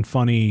fun,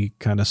 funny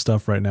kind of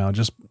stuff right now.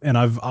 And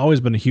I've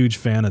always been a huge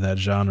fan of that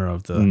genre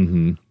of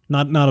the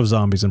not of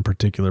zombies in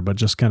particular, but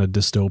just kind of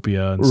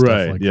dystopia and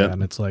stuff like that.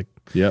 And it's like,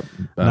 I'm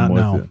not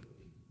with now.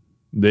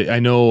 You. I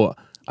know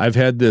I've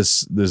had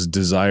this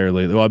desire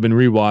lately. Well, I've been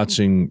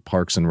rewatching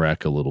Parks and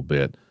Rec a little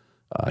bit.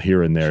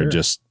 Here and there,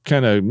 just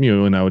kind of,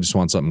 and I would just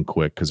want something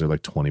quick because they're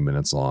like 20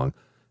 minutes long.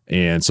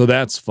 And so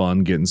that's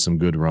fun, getting some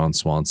good Ron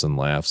Swanson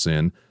laughs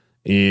in.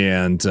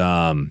 And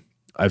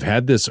I've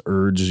had this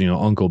urge,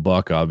 Uncle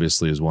Buck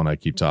obviously is one I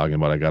keep talking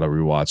about. I got to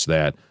rewatch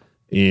that.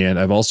 And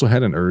I've also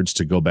had an urge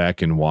to go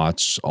back and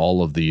watch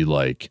all of the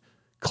like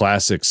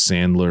classic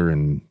Sandler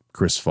and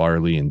Chris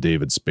Farley and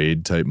David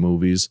Spade type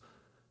movies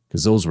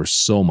because those were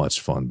so much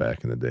fun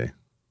back in the day.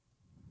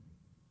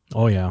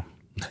 Oh, yeah.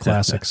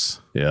 Classics.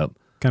 Yep.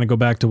 Kind of go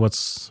back to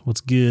what's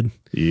good.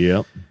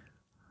 Yep.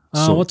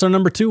 So what's our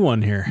number 2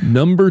 one here?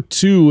 Number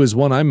 2 is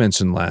one I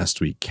mentioned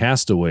last week,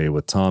 Castaway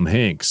with Tom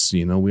Hanks.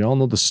 We all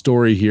know the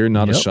story here.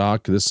 Not a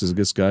shock.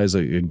 This guy's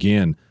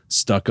again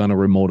stuck on a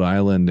remote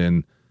island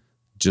and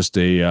just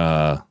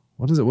a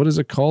what is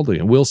it called?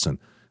 Wilson,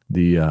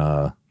 the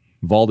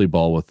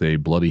volleyball with a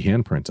bloody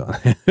handprint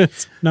on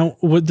it. Now,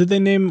 what did they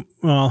name?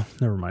 Well,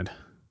 never mind.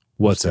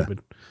 What's that?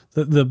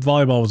 The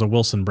volleyball was a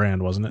Wilson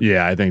brand, wasn't it?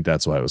 Yeah, I think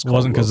that's why it was called. It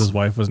wasn't because Wilson. his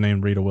wife was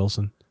named Rita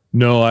Wilson.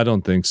 No, I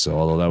don't think so.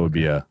 Although that would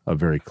be a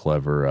very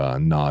clever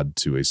nod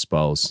to a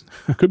spouse.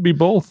 Could be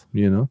both,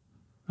 I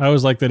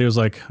always like that he was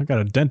like, I got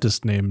a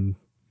dentist named,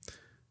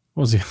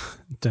 what was the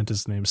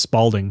dentist name?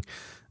 Spalding.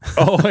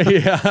 Oh,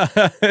 yeah.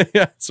 Yeah,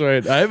 that's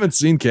right. I haven't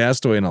seen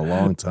Castaway in a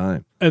long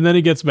time. And then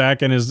he gets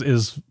back and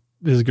his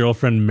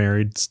girlfriend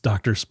married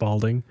Dr.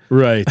 Spalding.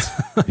 Right.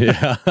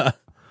 Yeah.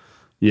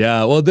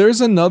 Yeah. Well,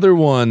 there's another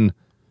one.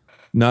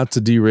 Not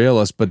to derail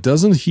us, but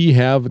didn't he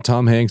have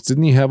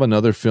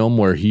another film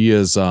where he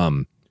is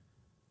from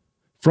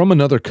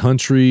another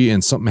country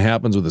and something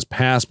happens with his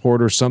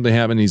passport or something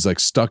happened? He's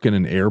like stuck in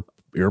an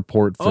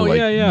airport for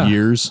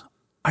years.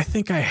 I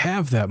think I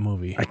have that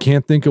movie. I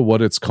can't think of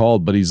what it's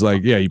called, but he's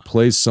like, he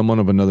plays someone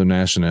of another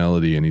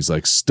nationality and he's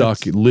like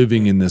stuck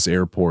living in this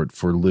airport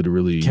for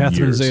literally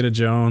Catherine years.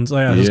 Zeta-Jones. Oh,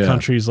 yeah, his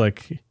country's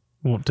like,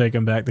 won't take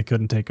him back. They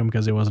couldn't take him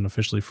because he wasn't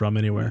officially from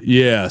anywhere.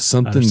 Yeah,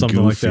 something goofy.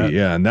 Like that.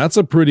 Yeah, and that's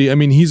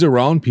he's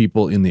around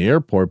people in the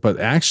airport, but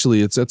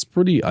actually that's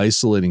pretty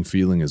isolating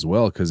feeling as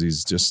well because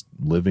he's just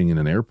living in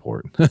an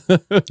airport.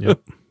 Yep.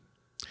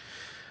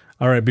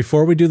 All right,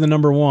 before we do the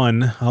number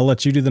 1, I'll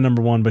let you do the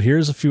number 1, but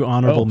here's a few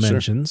honorable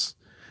mentions.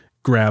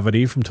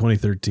 Gravity from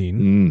 2013.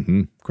 Mm-hmm.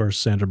 Of course,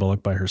 Sandra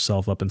Bullock by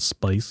herself up in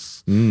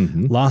space.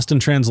 Mm-hmm. Lost in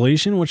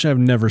Translation, which I've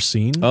never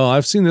seen. Oh,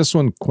 I've seen this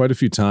one quite a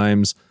few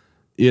times.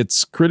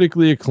 It's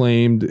critically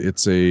acclaimed.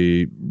 It's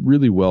a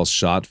really well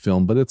shot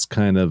film, but it's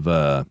kind of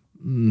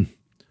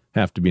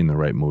have to be in the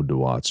right mood to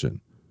watch it.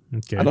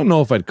 Okay. I don't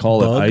know if I'd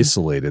call it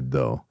isolated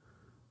though.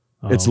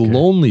 It's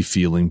lonely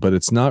feeling, but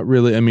it's not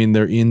really. I mean,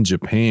 they're in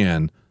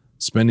Japan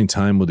spending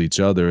time with each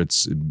other.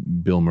 It's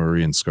Bill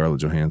Murray and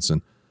Scarlett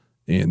Johansson,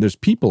 and there's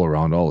people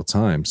around all the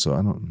time. So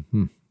I don't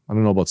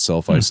know about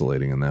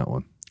self-isolating in that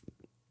one.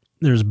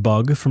 There's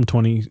Bug from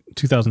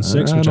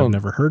 2006, which I've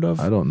never heard of.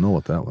 I don't know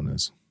what that one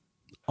is.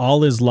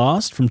 All Is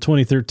Lost from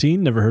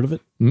 2013. Never heard of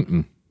it.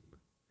 Mm-mm.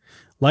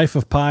 Life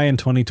of Pi in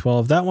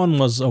 2012. That one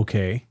was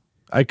okay.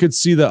 I could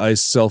see the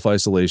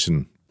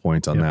self-isolation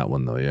point on that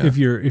one, though, yeah. If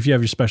you have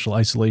your special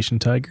isolation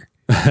tiger.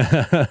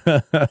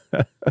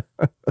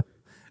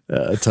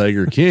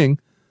 Tiger King.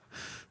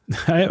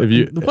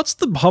 What's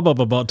the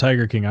hubbub about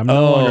Tiger King? I'm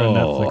no longer on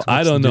Netflix.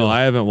 I don't know.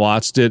 I haven't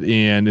watched it,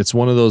 and it's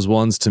one of those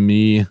ones to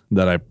me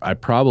that I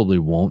probably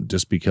won't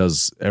just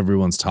because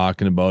everyone's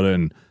talking about it,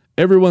 and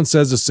everyone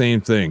says the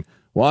same thing.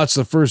 Watch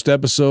the first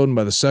episode, and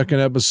by the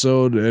second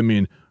episode, I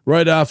mean,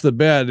 right off the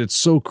bat, it's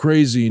so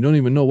crazy. You don't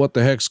even know what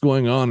the heck's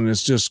going on, and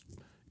it's just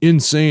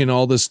insane.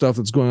 All this stuff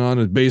that's going on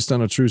is based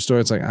on a true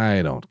story. It's like,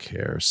 I don't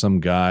care.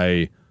 Some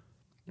guy,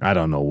 I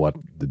don't know what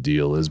the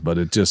deal is, but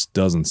it just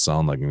doesn't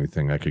sound like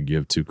anything I could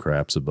give two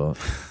craps about.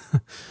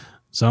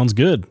 Sounds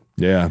good.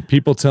 Yeah.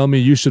 People tell me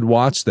you should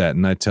watch that,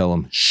 and I tell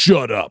them,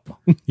 shut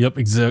up. Yep,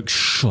 exact.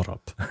 Shut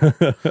up.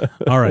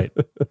 All right.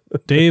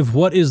 Dave,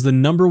 what is the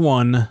number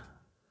one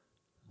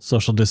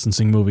social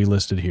distancing movie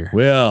listed here?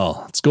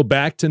 Well, let's go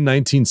back to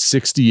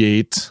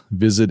 1968,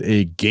 visit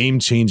a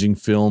game-changing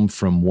film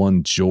from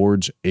one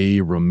George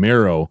A.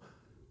 Romero.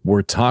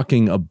 We're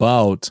talking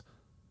about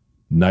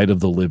Night of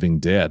the Living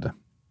Dead.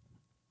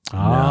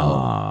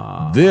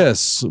 Now,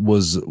 this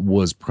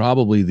was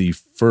probably the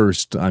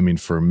first, I mean,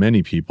 for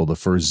many people, the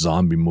first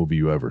zombie movie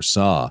you ever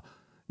saw.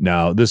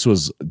 Now, this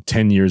was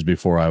 10 years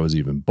before I was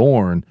even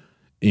born.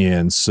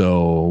 And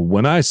so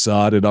when I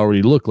saw it, it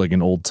already looked like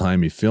an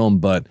old-timey film.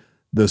 But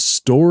the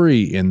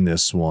story in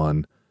this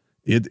one,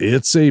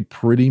 it's a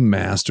pretty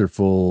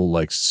masterful,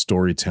 like,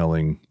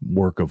 storytelling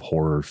work of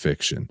horror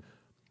fiction.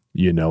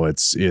 You know,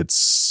 it's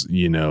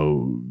you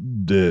know,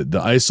 the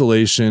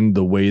isolation,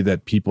 the way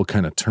that people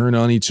kind of turn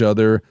on each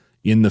other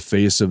in the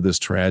face of this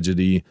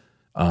tragedy.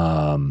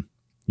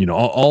 You know,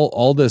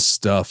 all this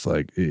stuff,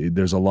 like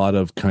there's a lot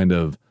of kind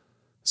of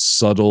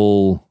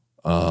subtle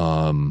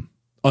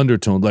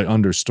undertone, like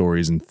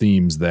understories and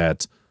themes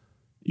that,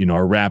 you know,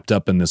 are wrapped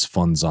up in this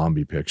fun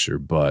zombie picture.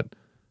 But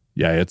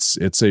yeah,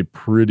 it's a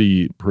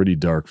pretty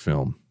dark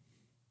film.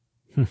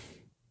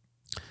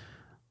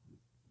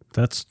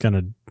 That's kind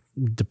of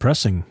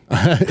depressing.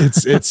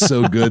 It's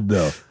so good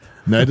though.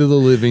 Night of the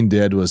Living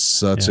Dead was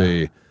such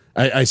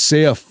I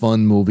say a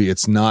fun movie.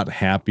 It's not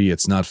happy.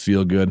 It's not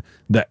feel good.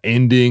 The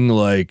ending,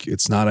 like,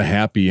 it's not a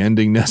happy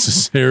ending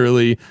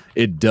necessarily.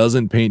 It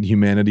doesn't paint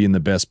humanity in the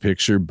best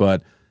picture,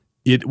 but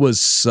it was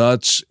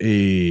such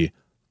a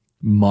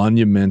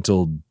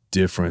monumental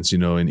difference, you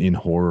know, in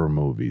horror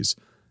movies,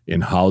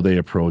 in how they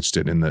approached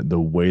it and the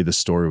way the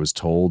story was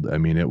told. I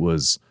mean, it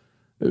was,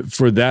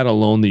 for that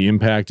alone, the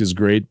impact is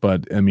great,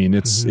 but I mean,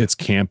 it's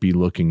campy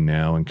looking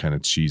now and kind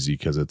of cheesy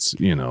because it's,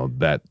 you know,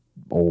 that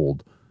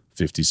old,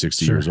 50,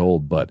 60 years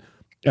old. But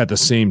at the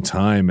same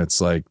time,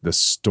 it's like the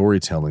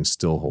storytelling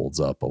still holds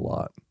up a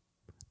lot.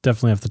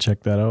 Definitely have to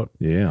check that out.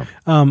 Yeah.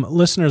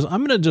 Listeners,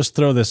 I'm going to just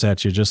throw this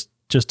at you just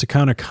to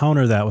kind of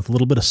counter that with a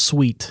little bit of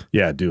sweet.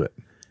 Yeah, do it.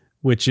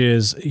 Which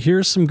is,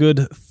 here's some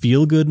good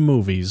feel-good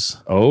movies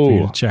for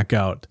you to check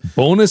out.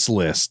 Bonus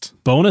list.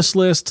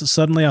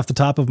 Suddenly off the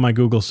top of my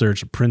Google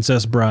search,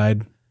 Princess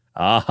Bride.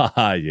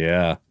 Ah,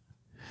 yeah.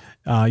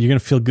 You're going to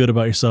feel good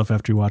about yourself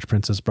after you watch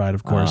Princess Bride,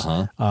 of course.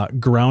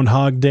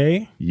 Groundhog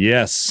Day.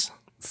 Yes.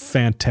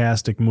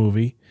 Fantastic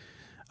movie.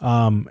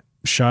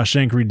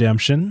 Shawshank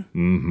Redemption.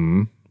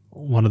 Mm-hmm.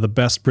 One of the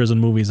best prison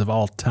movies of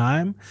all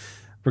time.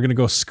 We're going to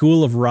go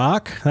School of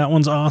Rock. That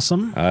one's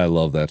awesome. I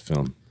love that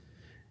film.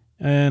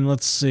 And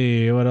let's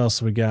see, what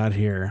else we got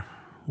here?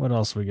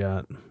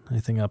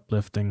 Anything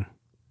uplifting?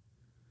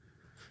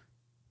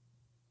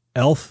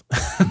 Elf.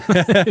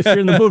 If you're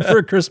in the mood for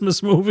a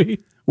Christmas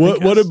movie.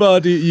 What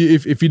about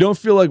if you don't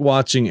feel like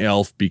watching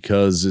Elf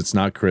because it's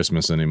not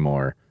Christmas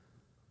anymore?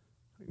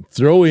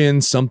 Throw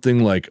in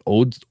something like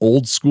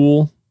old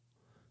school.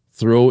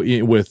 Throw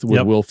in with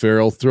Will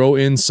Ferrell. Throw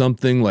in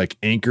something like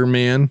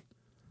Anchorman.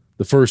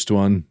 The first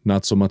one,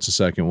 not so much the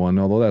second one,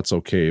 although that's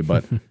okay.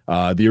 But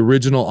the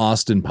original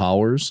Austin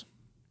Powers.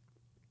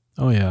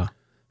 Oh, yeah.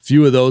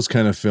 Few of those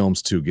kind of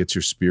films, too. Get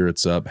your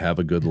spirits up, have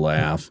a good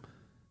laugh.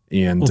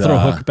 And we'll throw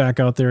Hook back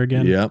out there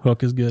again. Yeah.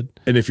 Hook is good.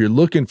 And if you're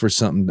looking for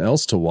something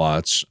else to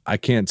watch, I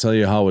can't tell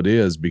you how it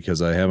is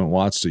because I haven't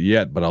watched it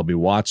yet, but I'll be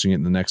watching it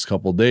in the next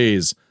couple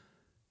days.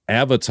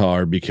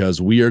 Avatar, because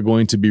we are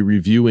going to be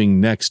reviewing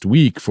next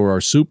week for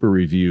our super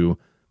review.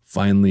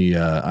 Finally,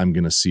 I'm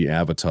going to see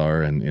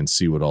Avatar and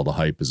see what all the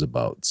hype is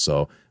about.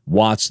 So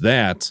watch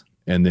that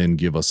and then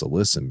give us a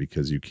listen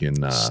because you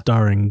can...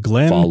 starring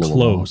Glenn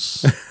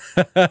Close.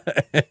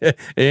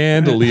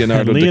 And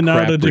Leonardo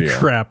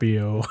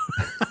DiCaprio.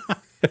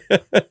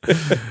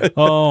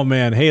 Oh,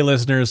 man. Hey,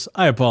 listeners,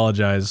 I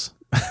apologize.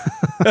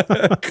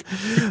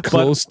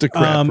 Close to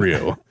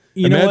DiCaprio.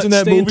 Imagine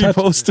that movie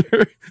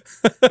poster.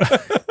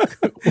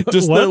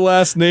 Just their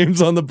last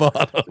names on the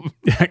bottom.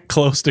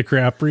 Close to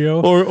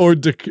DiCaprio. Or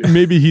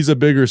maybe he's a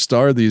bigger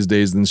star these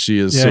days than she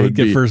is. Yeah, so he'd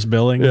get first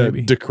billing.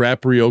 Maybe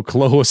DiCaprio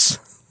Close.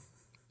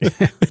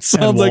 It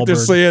sounds like they're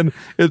saying.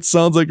 It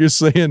sounds like you're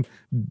saying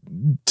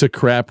to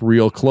crap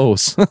real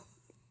close.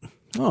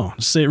 Oh,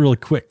 just say it really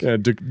quick. Yeah,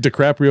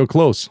 DiCaprio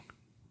Close.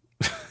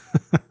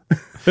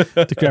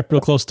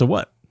 DiCaprio Close to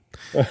what?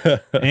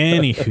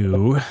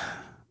 Anywho.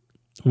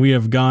 We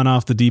have gone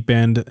off the deep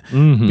end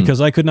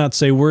because I could not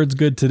say words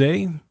good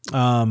today.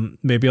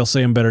 Maybe I'll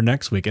say them better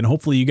next week. And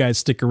hopefully you guys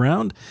stick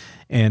around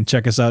and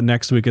check us out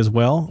next week as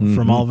well.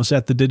 From all of us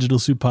at the Digital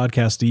Soup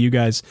Podcast, you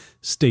guys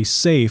stay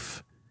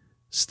safe,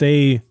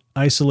 stay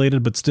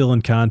isolated, but still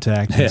in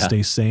contact, and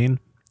stay sane.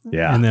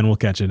 Yeah. And then we'll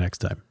catch you next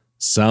time.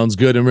 Sounds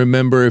good. And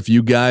remember, if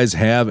you guys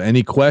have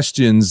any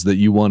questions that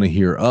you want to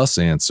hear us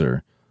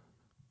answer,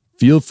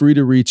 feel free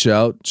to reach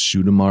out,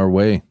 shoot them our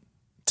way.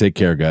 Take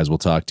care, guys. We'll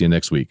talk to you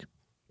next week.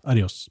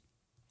 Adios.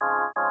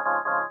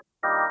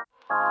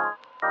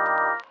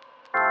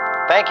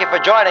 Thank you for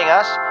joining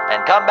us,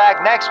 and come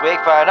back next week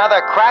for another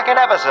cracking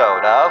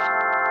episode of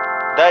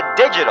the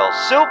Digital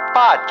Soup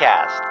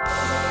Podcast.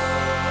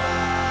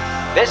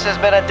 This has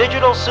been a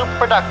Digital Soup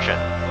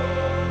production.